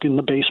fixtures, like in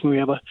the basement, we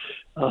have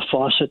a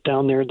faucet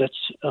down there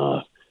that's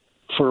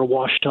for a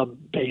wash tub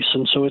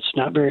basin, so it's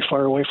not very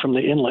far away from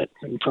the inlet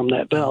and from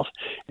that valve,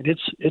 and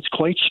it's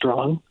quite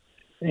strong.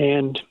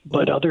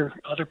 But other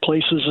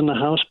places in the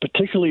house,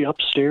 particularly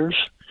upstairs,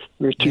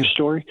 we're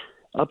two-story.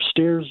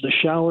 Upstairs, the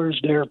showers,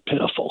 they're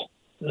pitiful.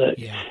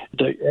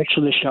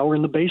 Actually, the shower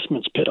in the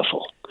basement's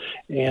pitiful,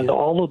 and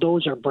all of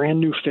those are brand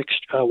new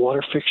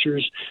water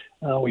fixtures.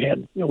 We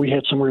had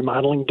some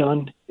remodeling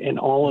done, and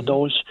all of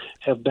those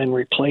have been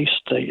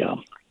replaced.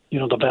 The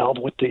valve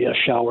with the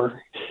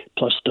shower,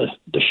 plus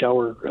the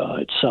shower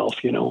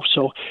itself.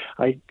 So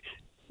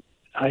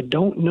I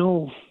don't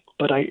know.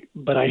 But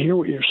I hear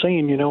what you're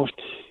saying.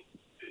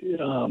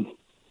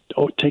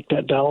 take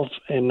that valve,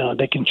 and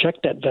they can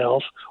check that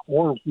valve,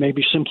 or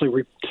maybe simply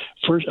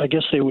first. I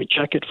guess they would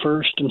check it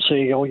first and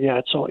say, "Oh yeah,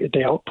 it's all,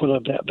 the output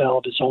of that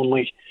valve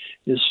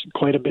is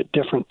quite a bit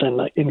different than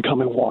the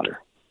incoming water."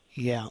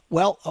 Yeah.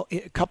 Well,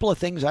 a couple of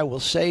things I will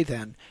say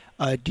then.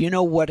 Do you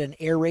know what an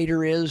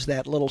aerator is?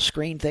 That little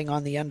screen thing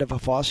on the end of a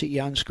faucet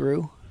you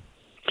unscrew?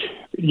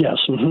 Yes.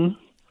 Mm-hmm.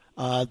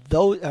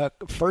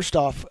 First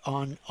off,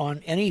 on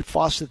any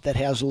faucet that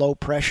has low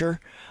pressure,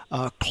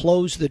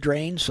 close the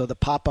drain so the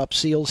pop-up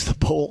seals the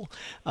bowl,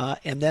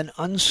 and then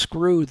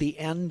unscrew the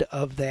end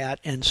of that.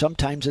 And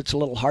sometimes it's a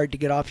little hard to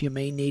get off. You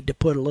may need to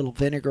put a little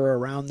vinegar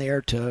around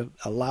there to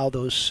allow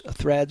those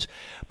threads.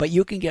 But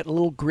you can get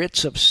little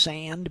grits of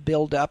sand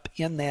build up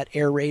in that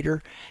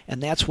aerator,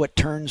 and that's what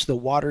turns the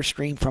water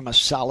stream from a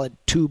solid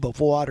tube of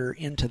water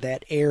into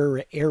that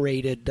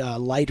aerated,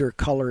 lighter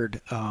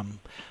colored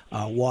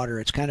water.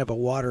 It's kind of a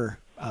water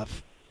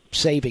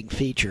saving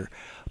feature.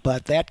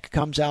 But that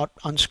comes out,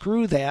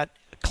 unscrew that,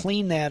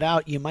 clean that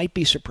out. You might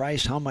be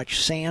surprised how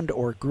much sand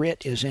or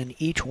grit is in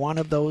each one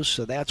of those,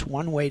 so that's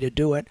one way to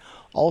do it.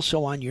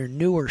 Also on your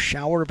newer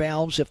shower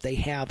valves, if they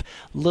have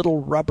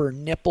little rubber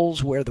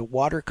nipples where the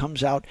water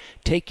comes out,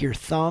 take your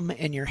thumb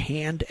and your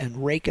hand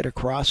and rake it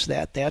across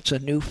that. That's a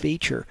new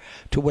feature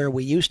to where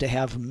we used to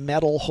have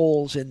metal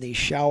holes in these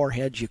shower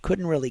heads. You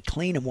couldn't really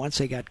clean them once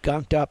they got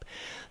gunked up.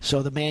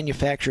 So the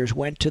manufacturers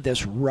went to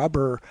this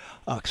rubber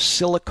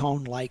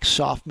silicone-like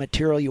soft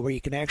material where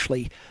you can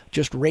actually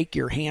just rake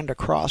your hand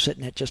across it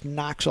and it just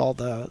knocks all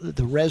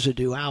the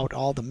residue out,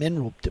 all the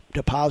mineral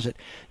deposit.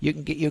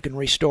 You can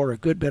restore a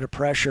good bit of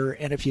pressure,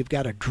 and if you've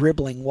got a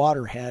dribbling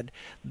water head,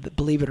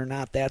 believe it or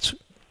not, that's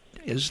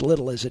as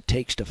little as it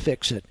takes to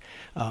fix it.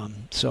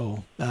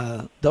 So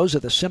those are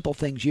the simple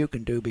things you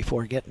can do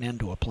before getting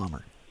into a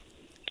plumber.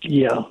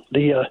 Yeah,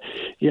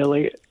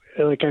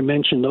 like I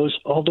mentioned,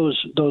 all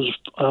those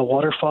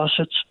water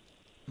faucets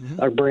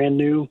are brand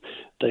new.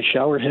 The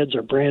shower heads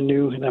are brand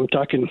new, and I'm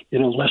talking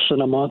less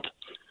than a month.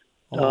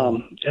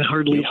 And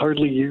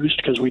hardly used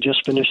because we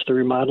just finished the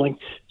remodeling.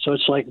 So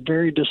it's like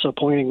very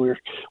disappointing.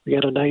 We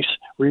had a nice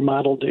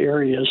remodeled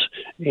areas,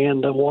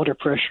 and the water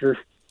pressure.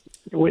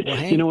 It was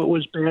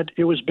bad.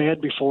 It was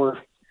bad before.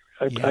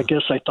 I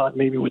guess I thought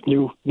maybe with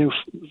new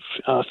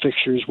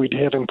fixtures we'd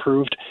have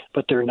improved,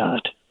 but they're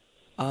not.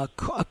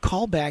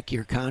 Call back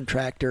your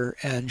contractor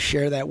and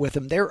share that with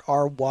them. There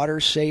are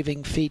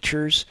water-saving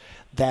features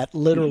that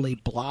literally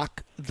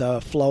block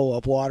the flow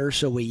of water,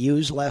 so we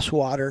use less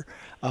water.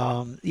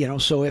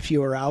 So if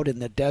you are out in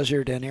the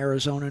desert in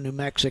Arizona, New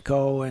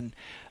Mexico, and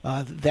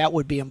that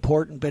would be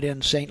important. But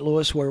in St.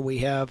 Louis, where we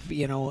have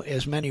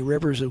as many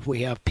rivers as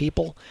we have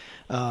people,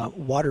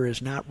 water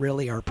is not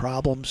really our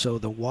problem. So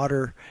the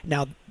water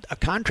now, a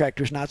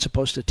contractor's not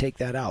supposed to take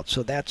that out.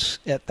 So that's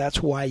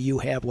why you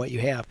have what you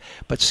have.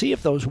 But see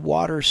if those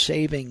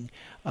water-saving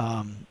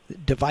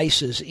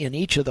devices in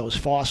each of those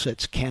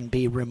faucets can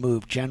be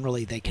removed.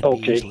 Generally, they can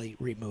be easily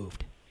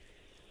removed.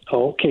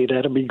 Okay,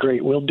 that'll be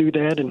great. We'll do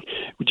that. And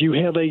do you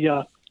have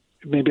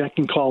maybe I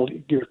can call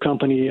your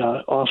company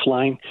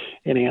offline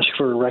and ask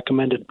for a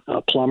recommended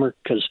plumber,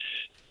 because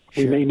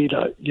we may need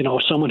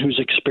someone who's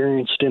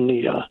experienced in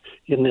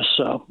this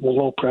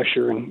low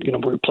pressure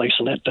and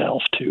replacing that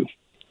valve too.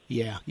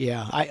 Yeah.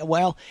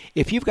 Well,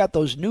 if you've got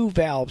those new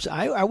valves,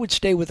 I would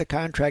stay with the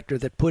contractor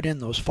that put in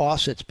those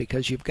faucets,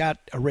 because you've got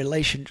a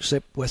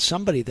relationship with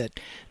somebody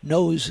that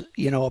knows,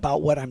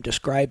 about what I'm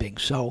describing.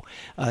 So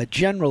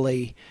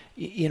generally,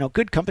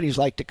 good companies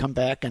like to come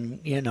back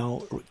and,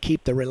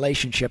 keep the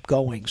relationship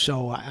going.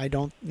 So I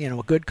don't,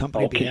 a good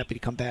company would be happy to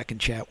come back and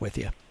chat with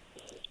you.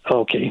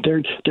 Okay.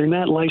 They're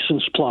not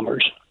licensed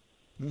plumbers.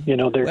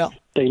 Mm-hmm.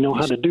 They know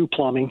how to do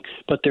plumbing,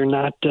 but they're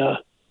not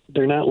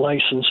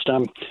licensed.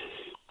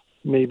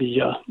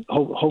 Maybe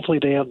hopefully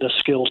they have the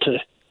skill to.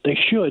 They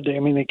should. I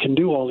mean, they can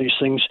do all these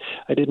things.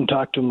 I didn't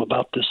talk to them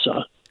about this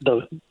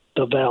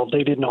the valve.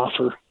 They didn't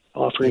offer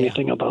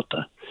anything about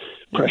the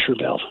pressure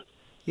valve.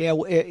 Yeah,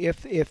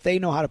 if they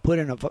know how to put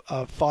in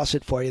a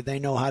faucet for you, they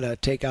know how to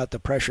take out the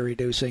pressure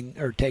reducing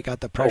or take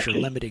out the pressure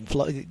limiting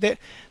flow.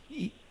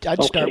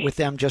 I'd start with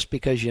them just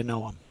because you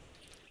know them.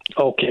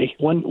 Okay.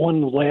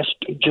 One last,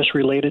 just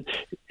related.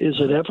 Is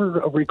it ever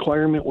a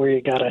requirement where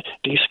you got to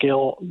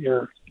descale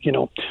your,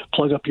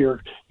 plug up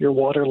your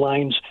water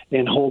lines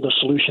and hold the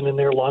solution in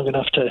there long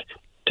enough to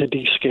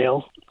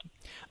descale?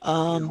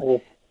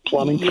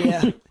 Plumbing.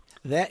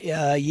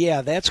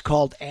 Yeah. That's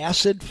called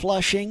acid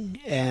flushing,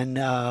 and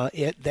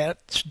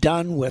that's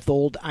done with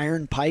old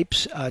iron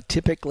pipes.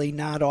 Typically,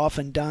 not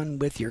often done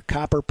with your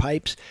copper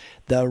pipes.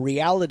 The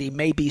reality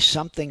may be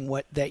something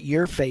that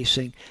you're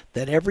facing,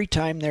 that every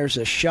time there's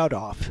a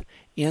shutoff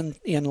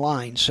in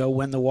line, so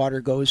when the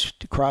water goes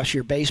across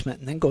your basement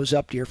and then goes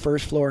up to your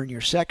first floor and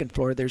your second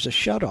floor, there's a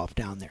shutoff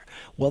down there.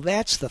 Well,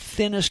 that's the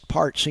thinnest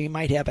part, so you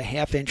might have a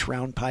 1/2-inch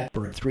round pipe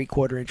or a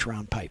 3/4-inch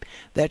round pipe.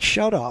 That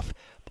shutoff,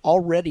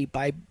 already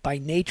by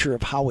nature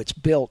of how it's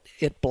built,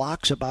 it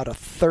blocks about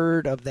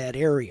 1/3 of that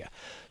area.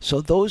 So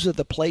those are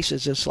the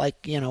places. It's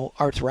like,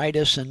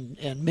 arthritis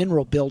and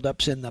mineral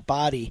buildups in the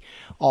body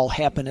all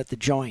happen at the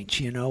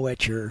joints,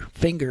 at your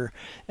finger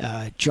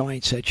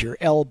joints, at your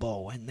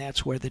elbow, and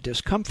that's where the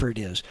discomfort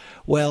is.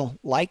 Well,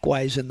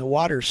 likewise in the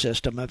water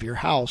system of your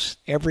house,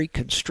 every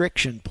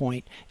constriction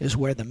point is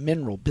where the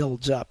mineral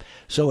builds up.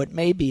 So it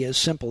may be as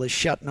simple as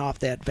shutting off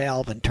that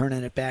valve and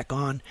turning it back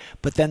on,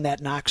 but then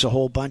that knocks a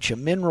whole bunch of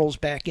minerals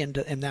back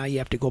into, and now you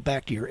have to go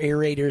back to your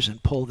aerators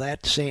and pull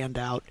that sand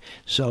out.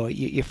 So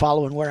you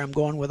following where I'm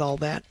going with all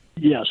that?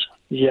 Yes.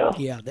 Yeah.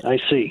 I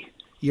see.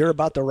 You're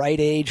about the right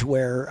age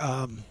where,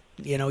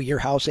 your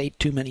house ate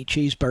too many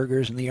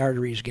cheeseburgers and the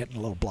artery's getting a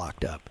little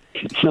blocked up.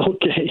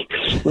 Okay.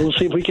 We'll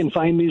see if we can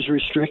find these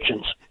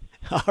restrictions.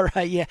 All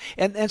right, yeah.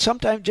 And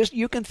sometimes just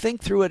you can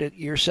think through it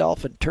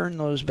yourself and turn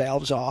those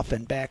valves off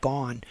and back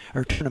on,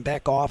 or turn them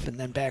back off and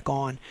then back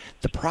on.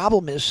 The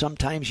problem is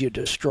sometimes you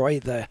destroy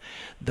the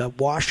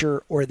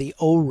washer or the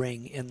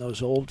O-ring in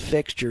those old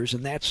fixtures,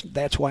 and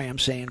that's why I'm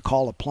saying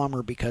call a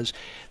plumber, because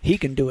he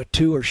can do it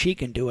too, or she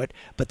can do it,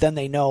 but then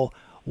they know,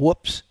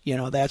 whoops,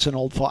 that's an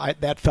old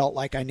that felt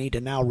like I need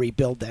to now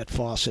rebuild that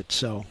faucet,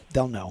 so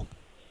they'll know.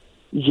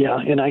 Yeah,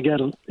 and I got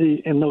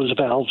in those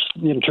valves,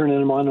 turning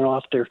them on and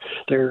off. They're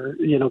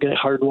get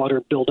hard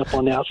water buildup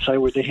on the outside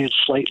where they had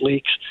slight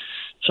leaks.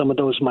 Some of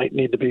those might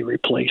need to be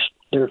replaced.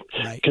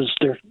 Because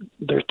they're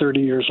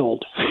 30 years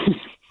old.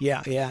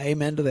 Yeah,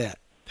 amen to that.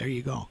 There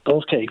you go.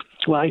 Okay,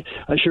 well,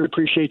 I sure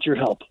appreciate your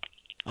help.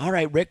 All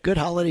right, Rick. Good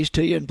holidays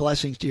to you and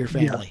blessings to your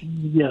family.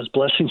 Yes,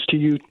 blessings to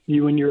you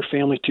and your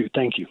family too.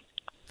 Thank you.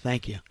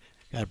 Thank you.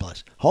 God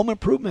bless. Home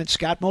Improvement,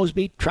 Scott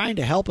Mosby, trying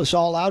to help us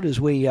all out as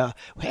we had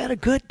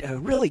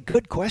really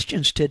good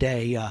questions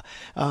today.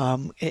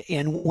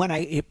 And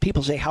when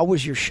people say, how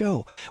was your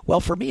show? Well,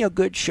 for me, a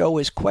good show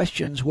is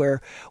questions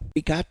where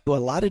we got to a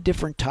lot of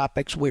different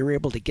topics. We were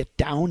able to get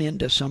down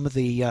into some of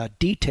the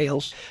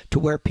details to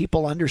where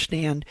people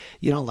understand,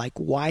 like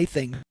why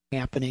things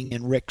happening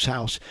in Rick's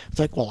house. It's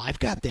like, well, I've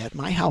got that.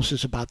 My house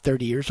is about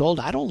 30 years old.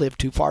 I don't live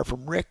too far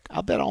from Rick.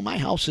 I'll bet all my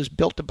house is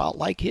built about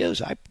like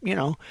his.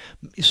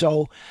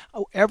 So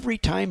every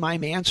time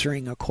I'm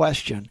answering a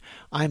question,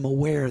 I'm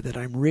aware that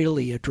I'm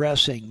really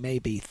addressing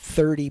maybe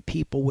 30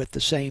 people with the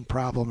same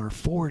problem, or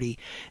 40.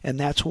 And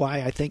that's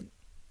why I think,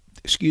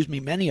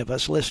 many of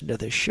us listen to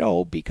this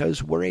show,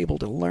 because we're able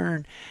to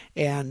learn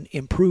and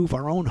improve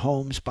our own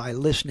homes by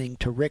listening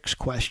to Rick's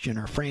question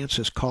or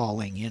Francis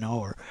calling,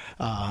 or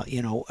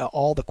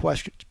all the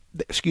questions,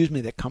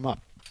 that come up.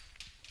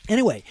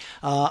 Anyway,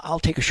 I'll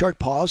take a short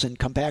pause and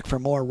come back for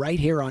more right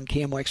here on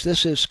KMOX.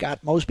 This is Scott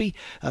Mosby.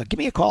 Give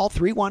me a call,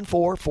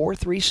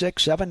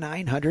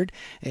 314-436-7900.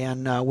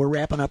 And we're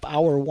wrapping up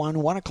hour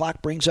one. 1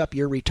 o'clock brings up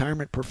your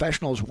retirement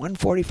professionals.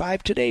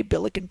 1:45 today,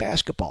 Billiken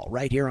basketball,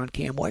 right here on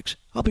KMOX.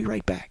 I'll be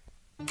right back.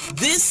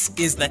 This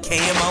is the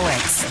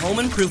KMOX Home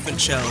Improvement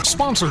Show.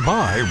 Sponsored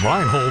by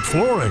Reinhold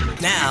Flooring.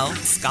 Now,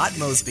 Scott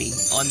Mosby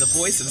on the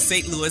voice of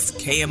St. Louis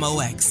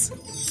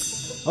KMOX.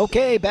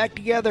 Okay, back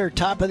together.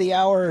 Top of the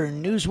hour.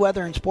 News,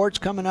 weather, and sports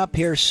coming up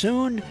here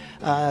soon.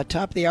 Top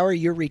of the hour,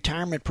 your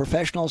retirement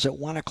professionals at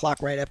 1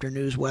 o'clock right after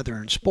news, weather,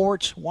 and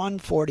sports.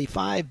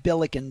 1:45,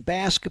 Billiken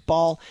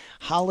basketball.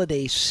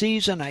 Holiday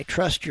season. I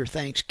trust your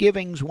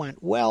Thanksgivings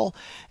went well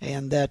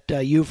and that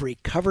you've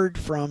recovered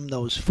from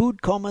those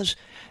food comas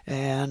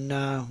and,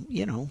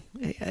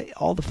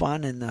 all the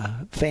fun and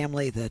the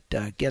family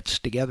that gets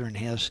together and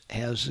has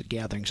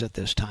gatherings at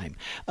this time.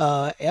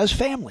 As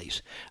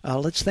families,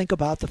 let's think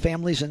about the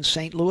families in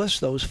St. Louis,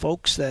 those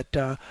folks that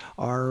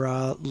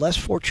are less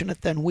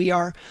fortunate than we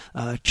are.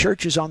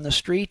 Churches on the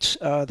streets,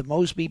 the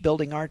Mosby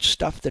Building Arts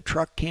Stuff the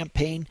Truck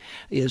campaign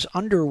is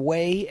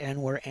underway,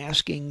 and we're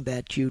asking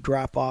that you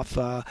drop off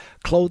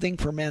clothing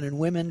for men and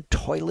women,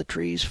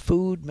 toiletries,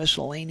 food,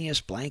 miscellaneous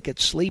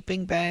blankets,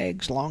 sleeping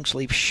bags,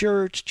 long-sleeve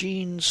shirts,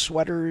 jeans,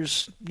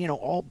 sweaters,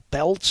 all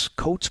belts,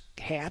 coats,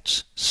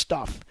 hats,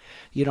 stuff.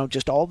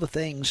 Just all the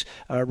things.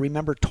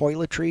 Remember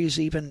toiletries,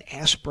 even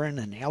aspirin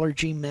and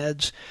allergy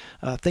meds,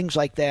 things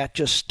like that.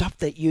 Just stuff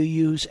that you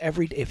use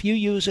every day. If you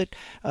use it,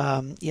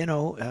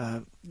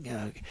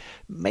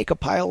 make a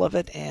pile of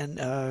it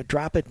and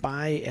drop it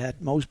by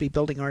at Mosby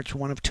Building Arts,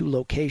 one of two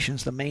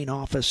locations. The main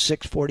office,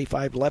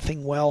 645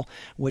 Leffingwell,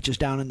 which is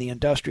down in the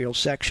industrial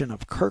section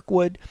of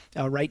Kirkwood,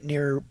 right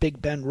near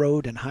Big Bend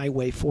Road and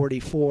Highway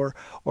 44,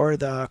 or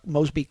the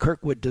Mosby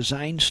Kirkwood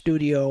Design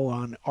Studio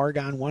on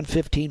Argonne,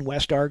 115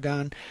 West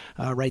Argonne,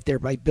 right there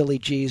by Billy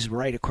G's,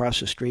 right across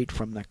the street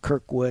from the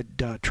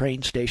Kirkwood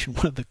train station,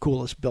 one of the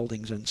coolest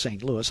buildings in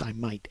St. Louis, I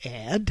might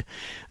add.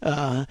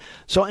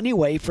 So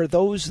anyway, for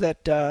those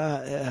that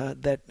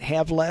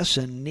have less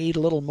and need a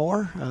little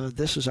more,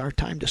 this is our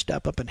time to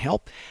step up and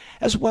help,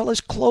 as well as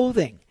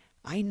clothing.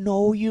 I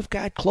know you've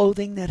got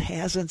clothing that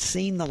hasn't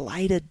seen the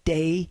light of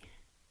day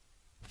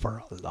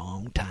for a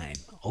long time.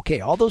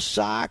 Okay, all those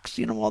socks,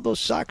 all those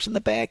socks in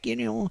the back,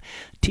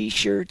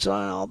 T-shirts,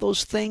 all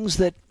those things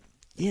that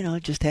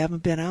just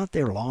haven't been out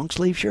there. Long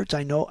sleeve shirts.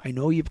 I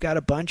know you've got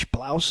a bunch,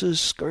 blouses,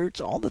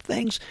 skirts, all the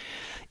things.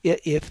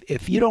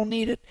 If you don't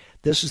need it,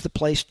 this is the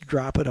place to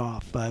drop it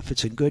off. If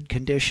it's in good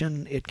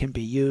condition, it can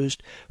be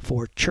used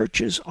for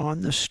churches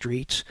on the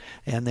streets,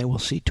 and they will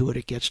see to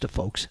it gets to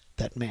folks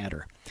that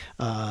matter.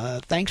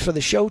 Thanks for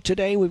the show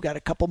today. We've got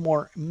a couple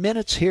more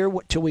minutes here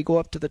till we go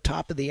up to the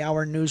top of the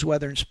hour, news,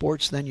 weather, and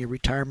sports, then your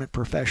retirement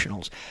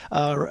professionals.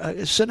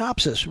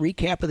 Synopsis,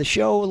 recap of the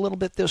show a little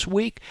bit this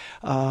week.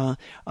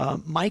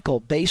 Michael,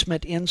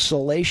 basement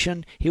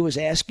insulation. He was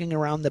asking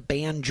around the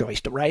band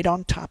joist, right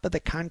on top of the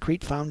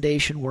concrete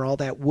foundation where all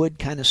that wood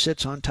kind of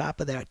sits on top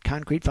of that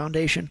concrete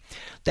foundation.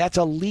 That's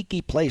a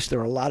leaky place. There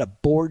are a lot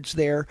of boards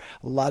there,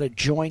 a lot of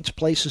joints,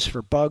 places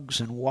for bugs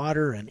and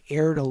water and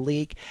air to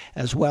leak,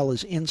 as well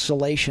as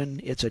insulation.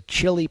 It's a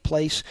chilly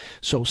place,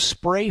 so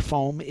spray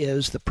foam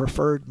is the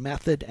preferred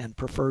method and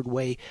preferred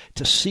way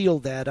to seal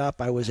that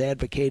up. I was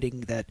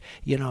advocating that,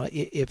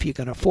 if you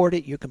can afford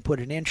it, you can put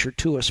an inch or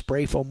two of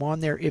spray foam on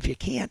there. If you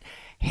can't,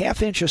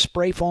 half-inch of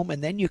spray foam,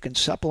 and then you can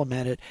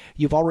supplement it.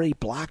 You've already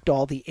blocked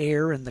all the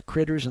air and the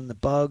critters and the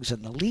bugs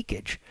and the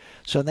leakage.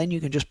 So then you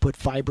can just put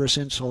fibrous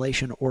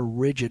insulation or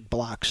rigid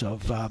blocks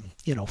of,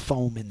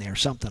 foam in there,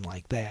 something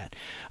like that.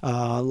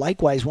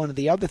 Likewise, one of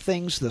the other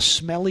things, the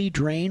smelly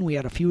drain, we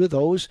had a few of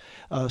those.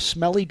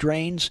 Smelly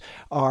drains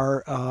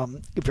are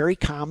very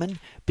common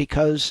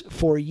because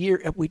for a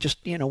year, we just,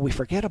 we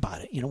forget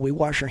about it. We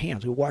wash our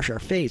hands, we wash our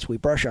face, we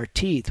brush our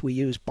teeth, we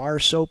use bar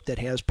soap that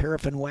has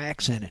paraffin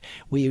wax in it,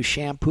 we use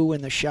shampoo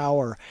in the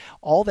shower.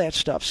 All that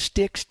stuff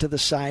sticks to the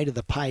side of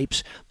the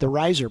pipes, the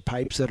riser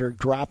pipes that are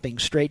dropping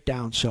straight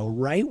down. So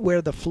right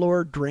where the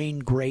floor drain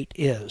grate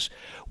is,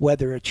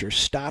 whether it's your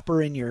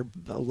stopper in your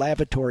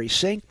lavatory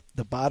sink,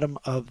 the bottom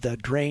of the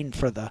drain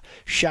for the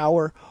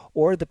shower,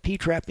 or the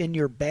P-trap in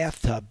your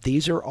bathtub,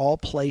 these are all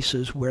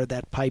places where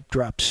that pipe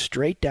drops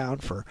straight down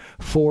for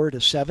 4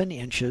 to 7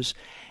 inches,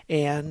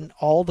 and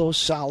all those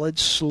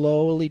solids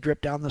slowly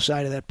drip down the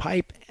side of that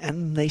pipe,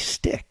 and they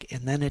stick,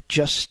 and then it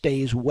just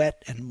stays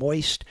wet and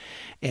moist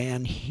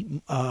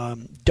and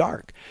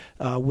dark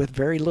with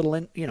very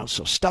little,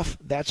 so stuff.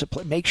 That's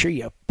make sure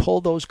you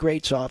pull those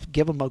grates off,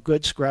 give them a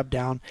good scrub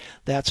down.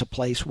 That's a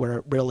place where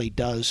it really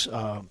does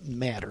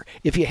matter.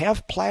 If you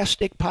have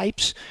plastic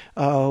pipes,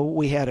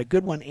 we had a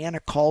good one Anna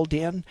called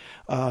in,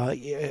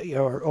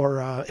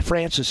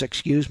 Francis,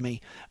 excuse me,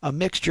 a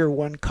mixture,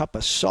 1 cup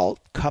of salt,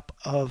 cup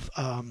of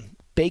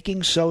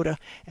baking soda,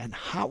 and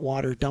hot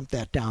water. Dump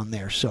that down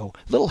there. So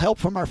little help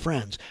from our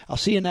friends. I'll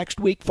see you next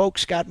week,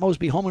 folks. Scott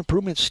Mosby, Home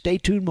Improvement. Stay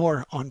tuned,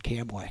 more on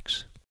KMOX.